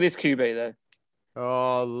this QB though.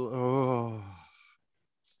 Oh.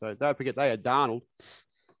 So don't forget they had Darnold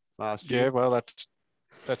last year. Yeah, well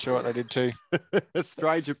that's right. They did too.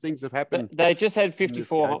 Stranger things have happened. They just had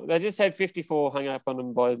 54. They just had 54 hung up on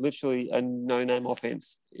them by literally a no-name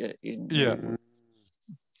offense. Yeah.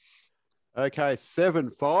 Okay,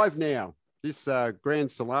 7-5 now. This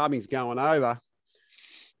grand salami's going over.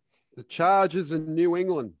 The Chargers in New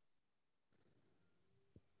England.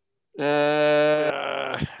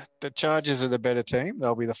 The Chargers are the better team.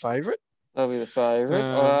 They'll be the favourite. They'll be the favourite.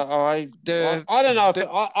 I don't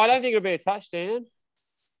know. I don't think it'll be a touchdown.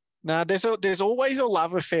 No, there's always a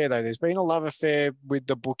love affair, though. There's been a love affair with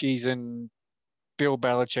the bookies and Bill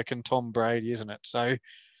Belichick and Tom Brady, isn't it? So,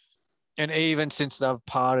 and even since they've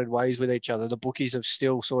parted ways with each other, the bookies have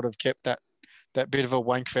still sort of kept that bit of a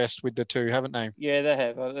wank fest with the two, haven't they? Yeah, they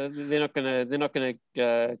have. They're not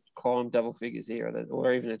gonna climb double figures here,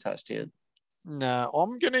 or even a touchdown. No,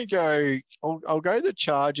 I'm gonna go. I'll go the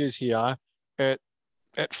Chargers here at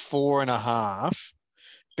 4.5,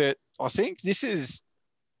 but I think this is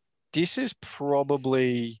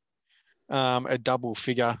probably a double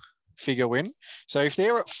figure win. So if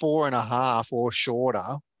they're at 4.5 or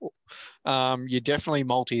shorter, you definitely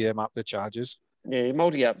multi them up, the Chargers. Yeah, you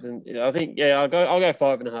multi up. I think I'll go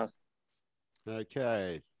 5.5.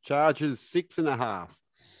 Okay, Chargers 6.5.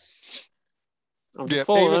 I'm Yeah, just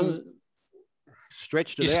falling. even-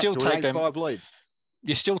 Stretched it You out still to an take them. 8-5 lead.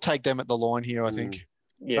 You still take them at the line here, I think.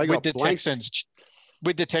 Yeah. They got With the blanked. Texans.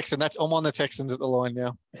 With the Texans. I'm on the Texans at the line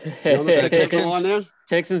now. You on the Texans Texans- line now?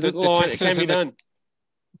 Texans at the the line. Texans It can be and the- done.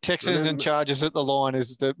 Texans and Remember- Chargers at the line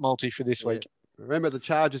is the multi for this Yeah. week. Remember, the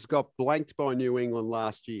Chargers got blanked by New England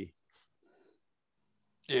last year.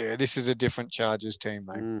 Yeah, this is a different Chargers team,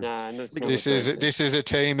 mate. Mm. No, that's not This what is they do. this is a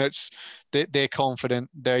team they're confident.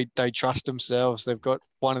 They trust themselves. They've got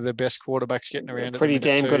one of the best quarterbacks getting around. Pretty at the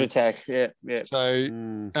minute damn good too. attack. Yeah, yeah. So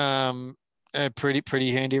Mm.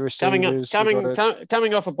 pretty handy Coming receivers. They've got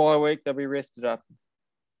coming off a bye week, they'll be rested up.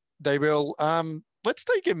 they will. Let's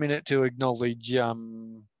take a minute to acknowledge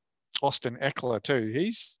Austin Eckler too.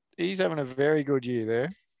 He's having a very good year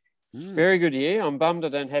there. Mm. Very good year. I'm bummed I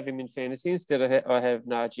don't have him in fantasy. Instead, I have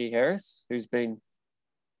Najee Harris, who's been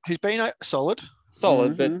He's been solid,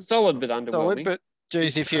 solid, Mhm. but solid but underwhelming. solid. But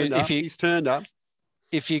geez, He's turned up. He's turned up.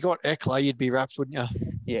 if you got Eckler, you'd be wrapped, wouldn't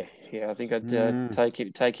you? Yeah, I think I'd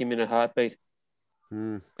Mm. take him in a heartbeat.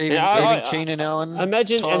 Mm. Even, Yeah, I- even Keenan Allen,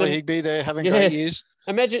 Imagine Tyler and Higbee, they're having Yeah. great years.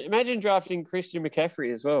 imagine drafting Christian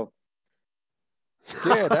McCaffrey as well.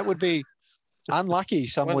 Yeah, that would be unlucky.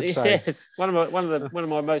 Some One- would say. yes, one of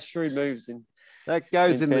my most shrewd moves in. That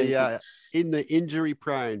goes In in the injury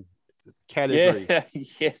prone category. Yeah,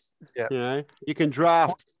 yes. You know, you can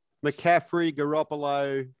draft McCaffrey,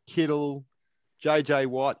 Garoppolo, Kittle, JJ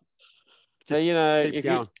Watt. So Just you know, keep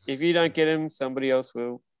going. if you don't get him, somebody else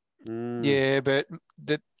will. Mm. Yeah, but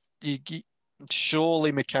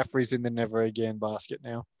surely McCaffrey's in the never again basket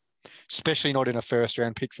now, especially not in a first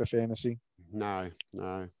round pick for fantasy. No.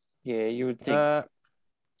 Yeah, you would think.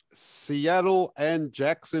 Seattle and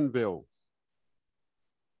Jacksonville.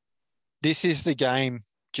 This is the game,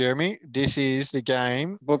 Jeremy. This is the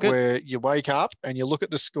game Book it. where you wake up and you look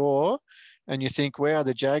at the score and you think, wow,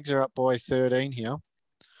 the Jags are up by 13 here.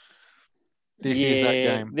 This is that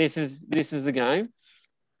Yeah, game. This is the game.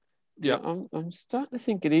 Yeah. I'm starting to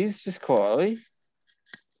think it is just quietly.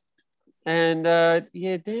 And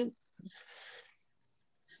yeah, Dan.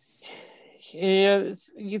 Yeah,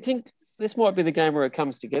 you think this might be the game where it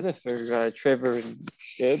comes together for Trevor and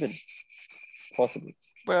Urban, possibly.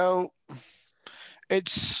 Well,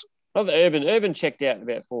 it's Oh, the Urban checked out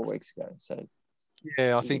about 4 weeks ago. So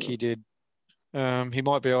yeah, I think he did. He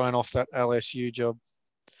might be eyeing off that LSU job.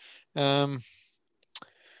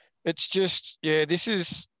 It's just this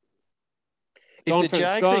is if the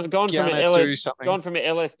Jags are gone from an gonna do something. gone from an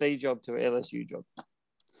LSD job to an LSU job.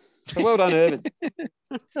 So well done, Urban.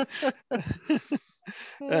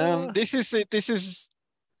 This is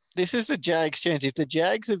the Jags' chance. If the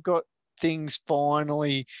Jags have got things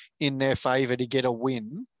finally in their favour to get a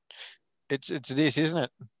win, it's this, isn't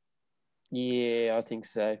it? Yeah, I think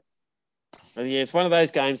so. Yeah, it's one of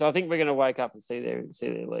those games. I think we're going to wake up and see their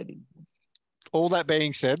leading. All that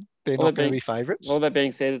being said, they're All not that going to being- be favourites. All that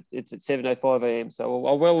being said, it's at 7:05 a.m. So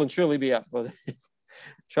I'll well and truly be up by then.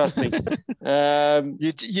 Trust me.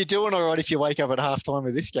 You're doing all right if you wake up at halftime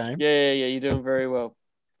of this game. Yeah, you're doing very well.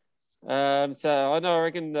 So I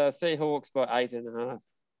reckon the Seahawks by 8.5.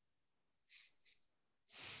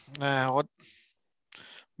 Now, I'm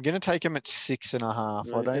going to take them at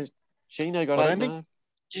 6.5. I don't. Gino got I 8.5. don't think-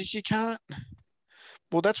 Just you can't.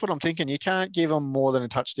 Well, that's what I'm thinking. You can't give them more than a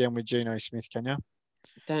touchdown with Geno Smith, can you?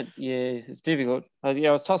 Yeah, it's difficult. I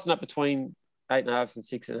was tossing up between 8.5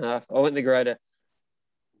 and 6.5. I went the greater.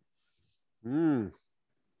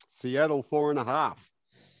 Seattle 4.5.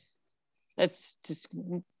 That's just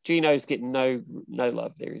Gino's getting no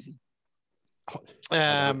love there, is he?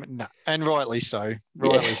 No, and rightly so.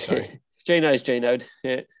 Rightly so. Gino's Gino'd.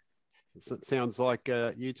 Yeah. It sounds like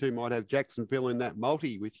you two might have Jacksonville in that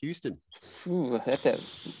multi with Houston. Ooh, I don't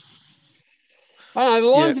know. The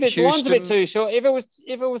line's a bit Houston- too short. If it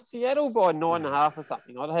was Seattle by 9.5 or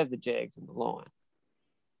something, I'd have the Jags in the line.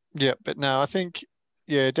 Yeah, but no, I think,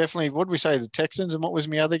 definitely. What did we say? The Texans, and what was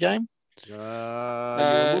my other game? You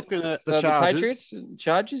were looking at the So Chargers. Patriots,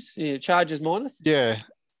 Chargers, Chargers minus. The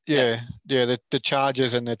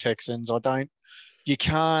Chargers and the Texans. You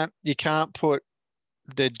can't put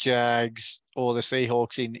the Jags or the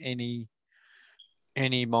Seahawks in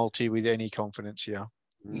any multi with any confidence here.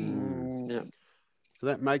 No. So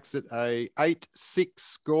that makes it a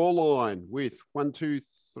 8-6 scoreline with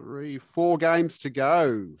 4 games to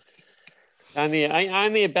go. Only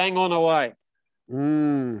a bang on away.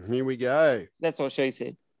 Here we go. That's what she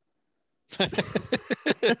said.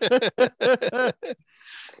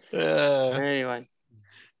 Anyway,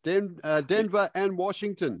 Denver and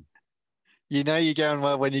Washington. You know you're going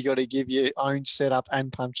well when you got to give your own setup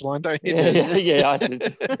and punchline, don't you? Yeah, I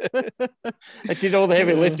did. I did all the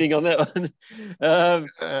heavy lifting on that one.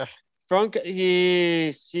 Bronco,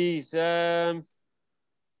 yes, geez.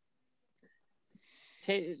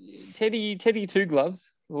 Teddy two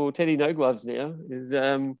gloves, or Teddy no gloves now, is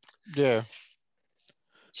Yeah.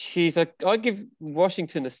 Geez, I give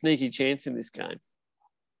Washington a sneaky chance in this game.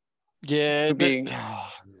 Yeah, Could be-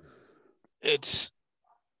 it's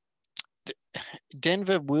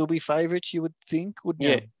Denver will be favourites, you would think, wouldn't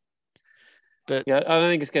you? But Yeah, I don't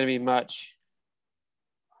think it's going to be much.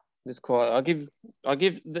 It's quite. Although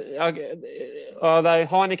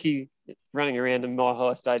Heineke running around in Mile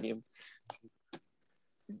High Stadium.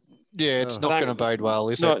 yeah, it's Oh. not I going to don't- bode well,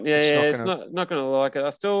 is Not, it? yeah, it's gonna- not going to like it. I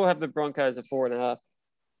still have the Broncos at 4.5.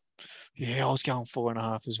 Yeah, I was going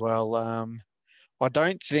 4.5 as well. I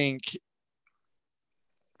don't think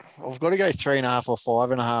I've got to go 3.5 or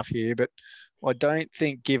 5.5 here, but I don't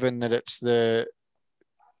think, given that it's the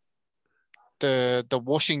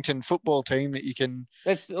Washington football team, that you can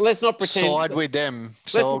Let's not pretend. side with them.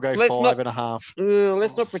 let's- So I'll go let's not- 5.5.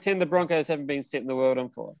 Let's not pretend the Broncos haven't been setting the world on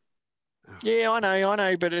fire. Yeah, I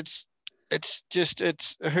know, but it's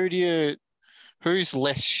who's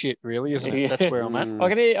less shit, really, isn't it? That's where I'm at.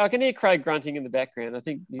 I can hear Craig grunting in the background. I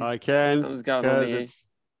think I can, something's going on because here. it's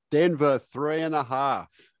Denver 3.5.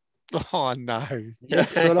 Oh no,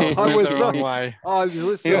 That's what I Went was the so, wrong way. I was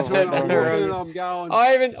listening You to it. went I'm the wrong looking and way. I'm going,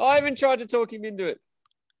 I haven't tried to talk him into it.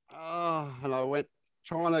 and I went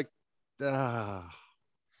trying to.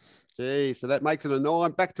 Gee, so that makes it a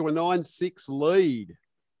 9, back to a 9-6 lead.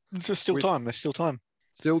 There's still With- time. There's still time.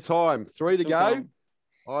 Still time. 3 to Still go. time.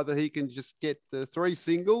 Either he can just get the 3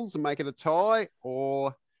 singles and make it a tie,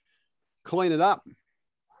 or clean it up.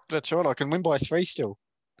 That's right. I can win by 3 still.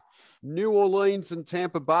 New Orleans and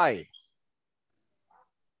Tampa Bay.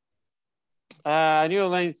 New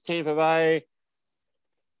Orleans, Tampa Bay.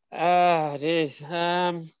 Geez.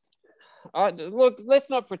 Look, let's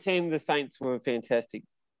not pretend the Saints were fantastic.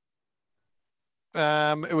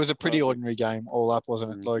 It was a pretty ordinary game, all up,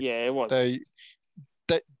 wasn't it? Like Yeah, it was.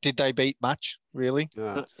 did they beat much, really?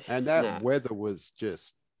 And that Nah. weather was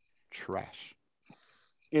just trash.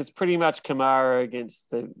 It's pretty much Kamara against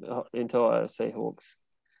the entire Seahawks.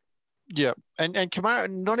 Yeah, and Kamara,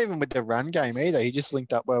 not even with the run game either. He just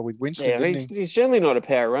linked up well with Winston, Yeah, didn't he? he's generally not a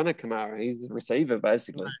power runner, Kamara. He's a receiver,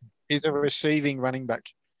 basically. He's a receiving running back.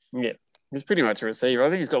 Yeah, he's pretty much a receiver. I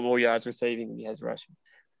think he's got more yards receiving than he has rushing,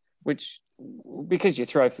 which, because you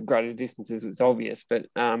throw for greater distances, it's obvious. But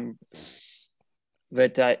yeah,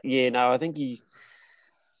 no, I think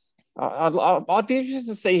I'd be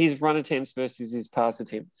interested to see his run attempts versus his pass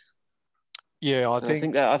attempts. Yeah, I I think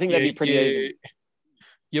think that'd be pretty even.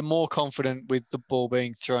 You're more confident with the ball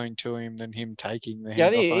being thrown to him than him taking the Yeah,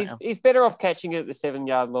 I handoff, think aren't he's better off catching it at the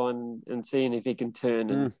 7-yard line and seeing if he can turn.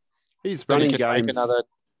 And, His Then he running could make games. another.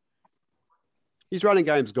 His running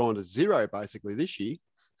game's gone to 0 basically this year.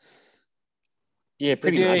 yeah,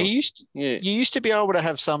 pretty Yeah, much. you used to be able to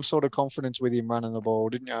have some sort of confidence with him running the ball,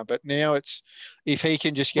 didn't you? But now it's if he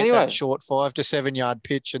can just get Anyway. that short 5 to 7 yard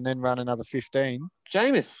pitch and then run another 15.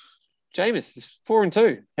 Jameis is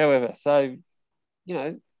 4-2, however. So,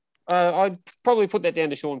 I'd probably put that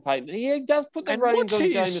down to Sean Payton. He does put the And ratings what's on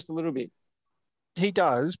his- Jameis a little bit. He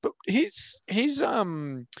does, but his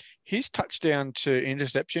touchdown to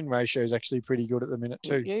interception ratio is actually pretty good at the minute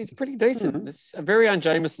too. Yeah, he's pretty decent. It's a very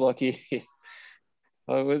un-Jameis like year.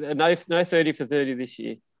 No 30 for 30 this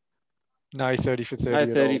year. No 30 for 30. No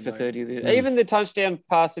at 30 all, for mate. 30. Even the touchdown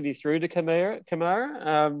pass that he threw to Kamara,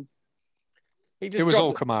 he just It was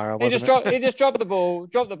all dropped- Kamara, He wasn't just it? dropped the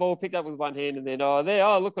ball, picked up with one hand, and then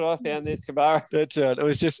look what I found. There's Kamara. That's it.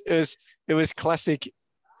 It was classic.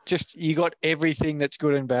 Just you got everything that's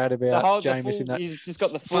good and bad about Jameis in that. He's just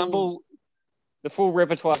got the Fumble.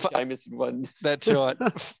 repertoire of Jameis in one. That's right.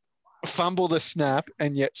 Fumble the snap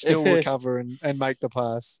and yet still recover and make the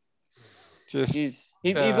pass. Just He'd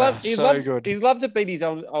so good. love to beat his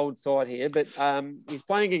own old side here, but he's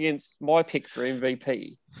playing against my pick for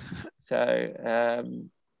MVP. So I'm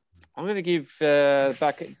going to give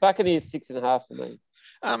Buccaneers 6.5 for me.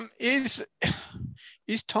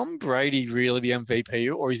 Is Tom Brady really the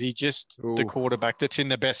MVP, or is he just the Ooh. quarterback that's in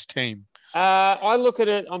the best team? I look at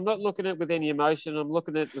it. I'm not looking at it with any emotion. I'm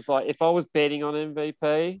looking at it as like if I was betting on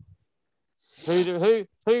MVP,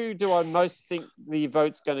 who do I most think the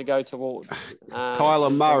vote's going to go towards?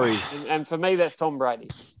 Kyler Murray. And for me, that's Tom Brady.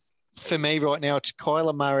 For me right now, it's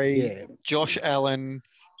Kyler Murray, Yeah. Josh Allen,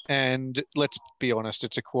 And let's be honest,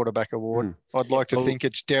 it's a quarterback award. I'd like to think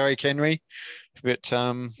it's Derrick Henry, but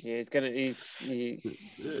Yeah, he,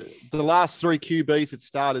 the last 3 QBs that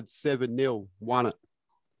started 7-0 won it.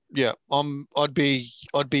 yeah, I'd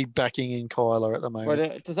be backing in Kyler at the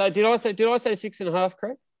moment. did I say 6.5,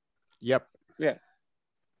 Craig? Yep. Yeah.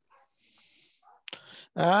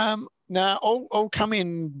 No, I'll come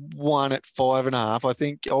in 1 at 5.5. I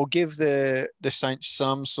think I'll give the Saints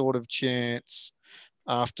some sort of chance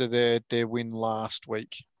after their win last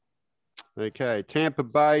week. Okay, Tampa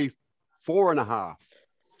Bay 4.5.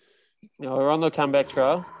 No, we're on the comeback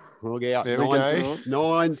trail. We'll get out There we go.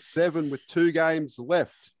 9-7 with 2 games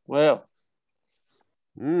left. Well,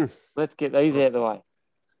 let's get these out of the way.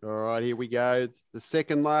 All right, here we go. The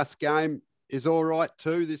second last game is all right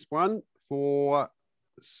too. This one for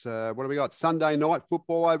what do we got? Sunday night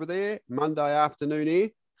football over there. Monday afternoon here.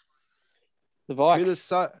 The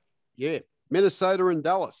Vikes. Minnesota and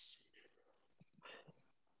Dallas.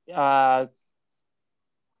 It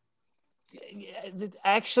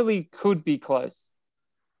actually could be close.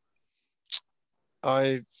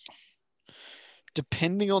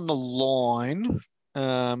 Depending on the line,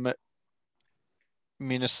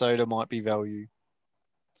 Minnesota might be value.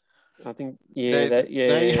 I think,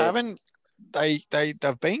 They've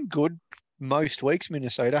been good most weeks,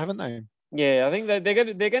 Minnesota, haven't they? Yeah, I think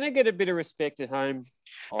they're gonna get a bit of respect at home.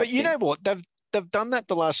 But you know what? They've done that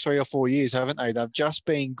the last 3 or 4 years, haven't they? They've just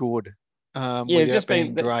been good. Without just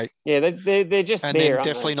being great. Yeah, they're just and there. they're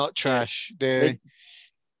definitely not trash. Yeah.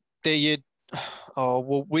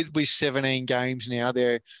 With 17 games now,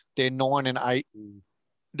 they're 9-8.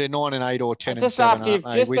 They're 9-8 or 10-7.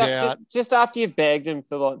 Just after you've bagged them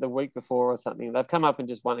for like the week before or something, they've come up and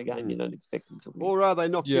just won a game. You don't expect them to win. Or are they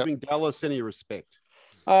not giving Dallas any respect?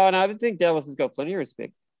 Oh no, I think Dallas has got plenty of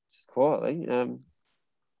respect, just quietly. And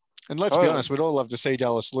let's be honest, we'd all love to see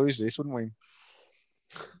Dallas lose this, wouldn't we?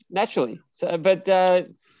 Naturally. So, but I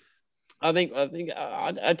think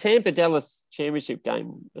a Tampa Dallas championship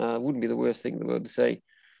game wouldn't be the worst thing in the world to see.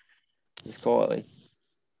 Just quietly.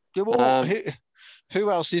 Yeah, well,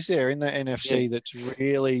 who else is there in the NFC that's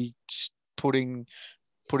really putting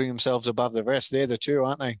themselves above the rest? They're the two,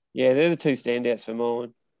 aren't they? Yeah, they're the two standouts for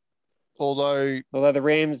mine. Although the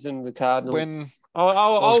Rams and the Cardinals.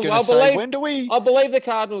 I'll believe the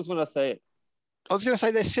Cardinals when I see it. I was going to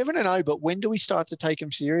say they're 7-0, but when do we start to take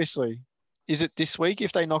them seriously? Is it this week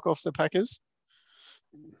if they knock off the Packers?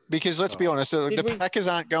 Because let's be honest, the Packers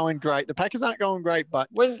aren't going great. The Packers aren't going great, but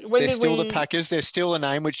they're still the Packers. They're still a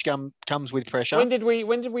name which comes with pressure. When did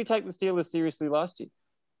we take the Steelers seriously last year?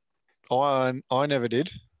 I never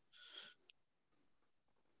did.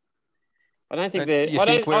 I don't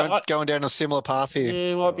think we're going down a similar path here?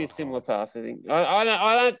 Yeah, it might be a similar path. I think.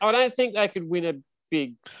 I don't think they could win a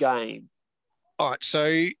big game. All right, so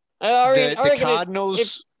the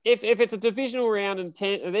Cardinals. If it's a divisional round and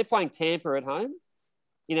they're playing Tampa at home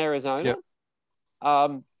in Arizona,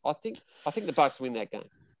 I think the Bucks win that game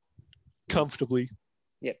comfortably.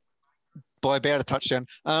 Yep, by about a touchdown.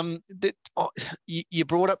 You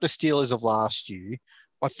brought up the Steelers of last year.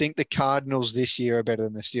 I think the Cardinals this year are better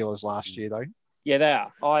than the Steelers last year, though. Yeah, they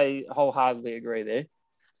are. I wholeheartedly agree there.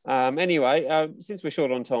 Anyway, since we're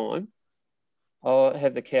short on time, I'll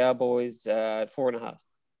have the Cowboys at 4.5.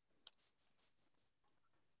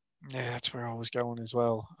 Yeah, that's where I was going as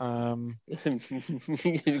well. You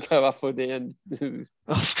go up or down.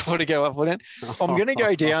 I've got to go up or down. I'm going to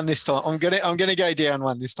go down this time. I'm going to go down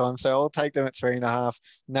 1 this time. So I'll take them at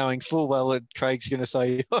 3.5, knowing full well that Craig's going to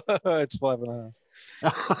say it's 5.5.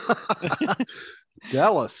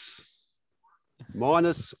 Dallas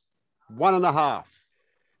minus 1.5.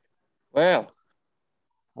 Wow.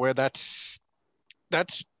 Well, that's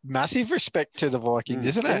massive respect to the Vikings,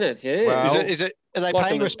 isn't it? Isn't it? Yeah. Well, is it? Are they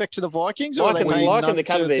paying respect to the Vikings, or are they paying the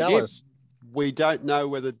cut of their Dallas? We don't know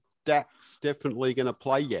whether Dak's definitely going to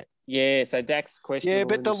play yet. Yeah, so Dak's question. Yeah,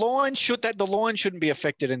 but the line shouldn't be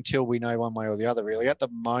affected until we know one way or the other. Really, at the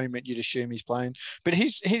moment, you'd assume he's playing, but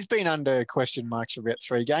he's been under question marks for about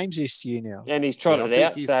 3 games this year now, and he's trotted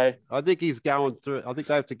out. So I think he's going through. I think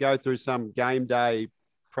they have to go through some game day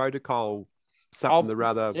protocol, something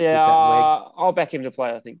rather. Yeah, I'll back him to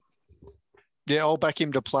play. I think. Yeah, I'll back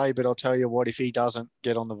him to play, but I'll tell you what, if he doesn't,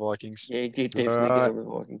 get on the Vikings. Yeah, he did definitely get on the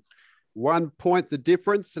Vikings. 1 point the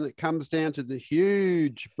difference, and it comes down to the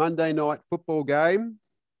huge Monday night football game.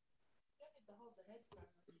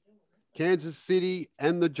 Kansas City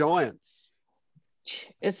and the Giants.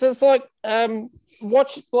 It's just like you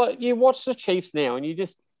watch the Chiefs now, and you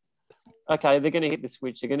just they're going to hit the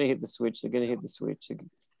switch. They're going to hit the switch. They're going to hit the switch,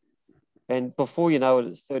 and before you know it,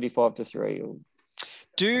 it's 35-3.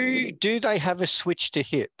 Do they have a switch to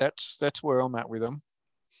hit? That's where I'm at with them.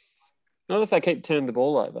 Not if they keep turning the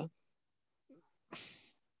ball over.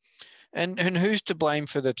 And who's to blame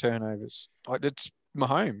for the turnovers? Like, it's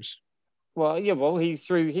Mahomes. Well, yeah, well, he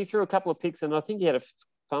threw a couple of picks, and I think he had a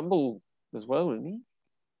fumble as well, didn't he?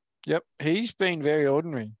 Yep, he's been very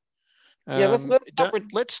ordinary. Yeah, let's not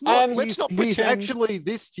let's not He's pretend. actually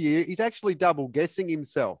this year. He's actually double guessing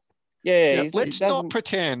himself. Yeah, let's not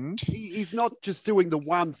pretend. He's not just doing the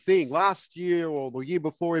one thing. Last year or the year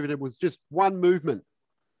before, even it was just one movement.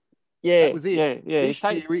 Yeah, that was it. Yeah. This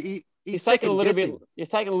year, He's taking a little bit. It's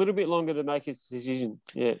taken a little bit longer to make his decision.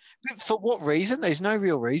 Yeah. For what reason? There's no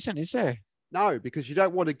real reason, is there? No, because you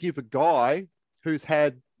don't want to give a guy who's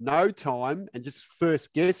had no time and just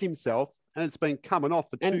first guess himself, and it's been coming off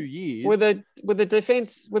for 2 years. With the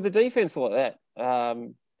defense like that,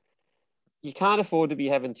 you can't afford to be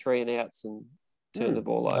having 3 and outs and turn the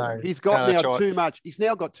ball over. He's got too much. He's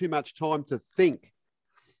now got too much time to think,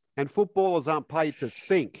 and footballers aren't paid to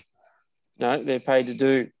think. No, they're paid to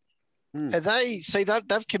do.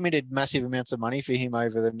 They've committed massive amounts of money for him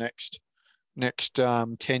over the next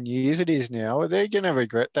 10 years. It is now. They're going to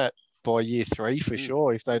regret that by year 3 for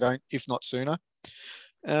sure, if not sooner.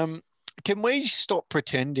 Can we stop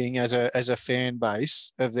pretending as a fan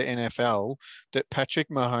base of the NFL that Patrick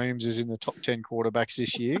Mahomes is in the top 10 quarterbacks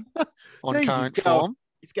this year on current form?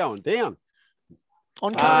 He's going down.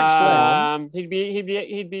 On current form, he'd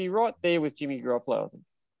be right there with Jimmy Garoppolo, I think.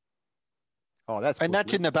 Oh, that's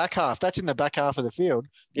in the back half. That's in the back half of the field.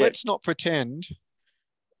 Yeah. Let's not pretend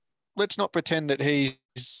that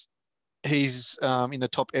he's in the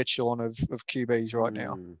top echelon of QBs right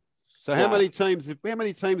now. So how many teams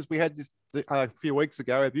we had this a few weeks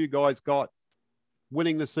ago have you guys got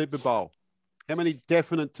winning the Super Bowl? How many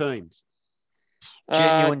definite teams?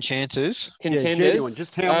 Genuine chances. Contenders. Yeah, genuine.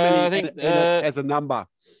 Just how many I think, as a number?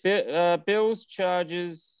 Bills,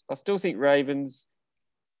 Chargers. I still think Ravens.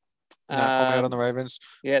 No, I'm out on the Ravens.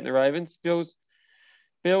 Yeah, the Ravens. Bills,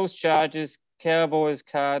 Chargers, Cowboys,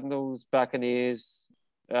 Cardinals, Buccaneers.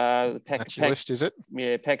 The That's your list, is it?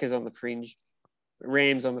 Yeah, Packers on the fringe.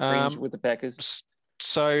 Rams on the fringe with the Packers.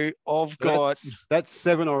 So I've got... That's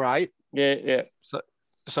 7 or 8. Yeah.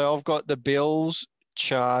 So I've got the Bills,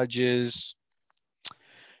 Chargers,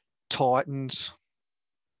 Titans,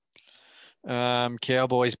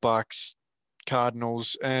 Cowboys, Bucks,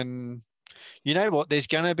 Cardinals, and you know what? There's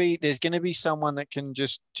gonna be someone that can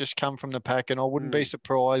just come from the pack, and I wouldn't be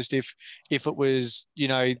surprised if it was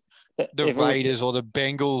the Raiders or the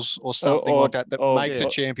Bengals or something like that makes a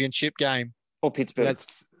championship game. Or Pittsburgh.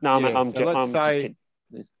 That's 9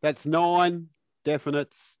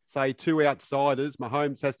 definites. Say 2 outsiders.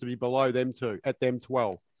 Mahomes has to be below them 2 at them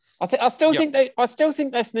 12. I still think they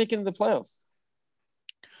sneak into the playoffs.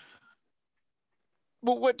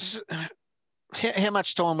 Well, how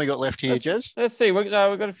much time we got left here, Jez? Let's see. We've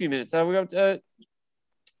got a few minutes. So we got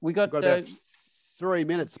about 3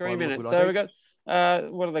 minutes. 3 minutes. So we got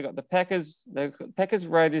what have they got? The Packers,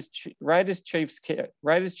 Raiders, Chiefs,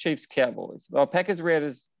 Cowboys. Well, Packers,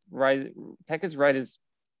 Raiders,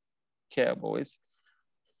 Cowboys.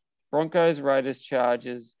 Broncos, Raiders,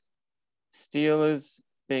 Chargers, Steelers,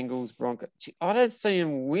 Bengals, Broncos. I don't see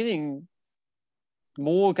them winning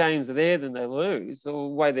more games there than they lose. The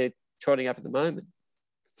way they're trotting up at the moment.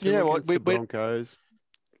 You know what? Broncos.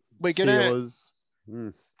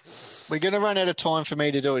 We're gonna run out of time for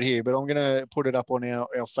me to do it here, but I'm gonna put it up on our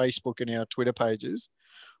Facebook and our Twitter pages.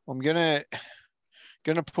 I'm gonna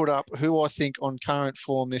put up who I think on current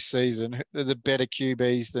form this season are the better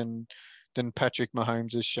QBs than Patrick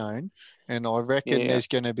Mahomes has shown, and I reckon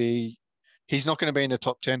he's not going to be in the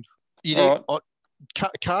top 10.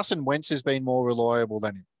 Carson Wentz has been more reliable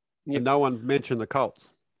than him. Yep. And no one mentioned the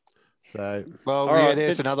Colts. So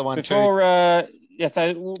there's another one too.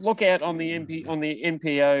 So look out on the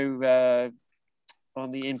NPO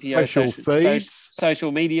social feeds,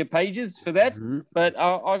 social media pages for that. Mm-hmm. But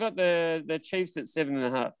I got the Chiefs at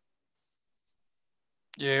 7.5.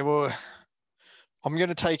 Yeah, well, I'm going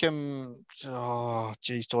to take them. Oh,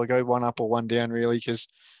 geez, do I go one up or one down really? Because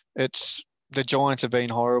the Giants have been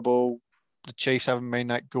horrible. The Chiefs haven't been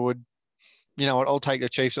that good. You know what? I'll take the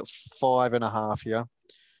Chiefs at 5.5 here.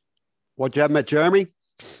 What do you have, Matt Jeremy?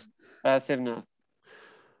 7.5.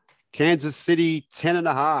 Kansas City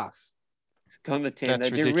 10.5. Gone the 10. That's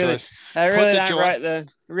they ridiculous. Really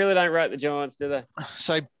don't rate the Giants, do they?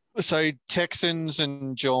 So Texans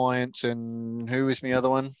and Giants, and who was my other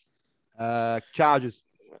one? Chargers.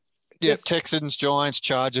 Yeah, Texans, Giants,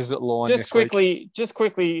 Chargers at line. Just quickly,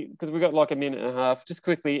 because we've got like a minute and a half. Just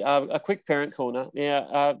quickly, a quick parent corner.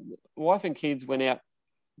 Now, wife and kids went out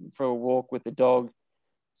for a walk with the dog.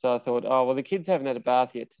 So I thought, oh, well, the kids haven't had a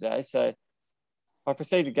bath yet today. So I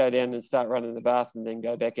proceeded to go down and start running the bath and then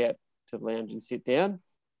go back out to the lounge and sit down.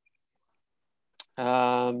 They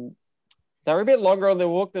were a bit longer on their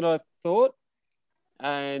walk than I thought.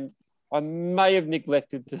 And I may have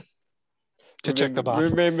neglected to check the bath.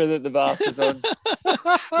 Remember that the bath was on.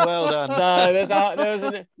 Well done. No,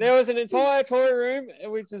 there was an entire toy room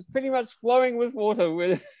which was pretty much flowing with water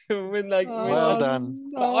when they. Well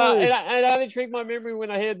done. And I only tricked my memory when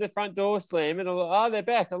I heard the front door slam, and I'm like, oh, they're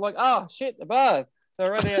back. I'm like, oh shit, the bath. So I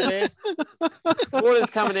run out there. Water's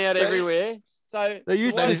coming out everywhere. So They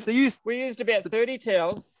used we used about 30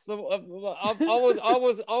 towels. I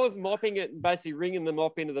was mopping it and basically wringing the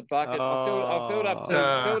mop into the bucket. I filled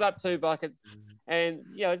up 2 buckets, and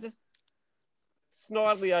just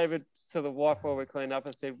snidely over to the wife while we cleaned up.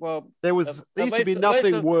 I said, "Well, there used to be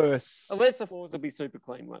nothing worse. Unless the floors will be super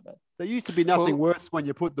clean one day." There used to be nothing worse when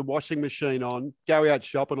you put the washing machine on, go out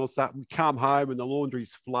shopping or something, come home and the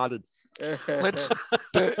laundry's flooded.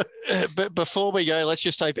 But before we go, let's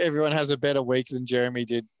just hope everyone has a better week than Jeremy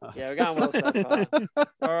did. Yeah, we're going well so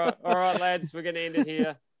far. All right, lads, we're going to end it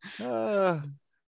here.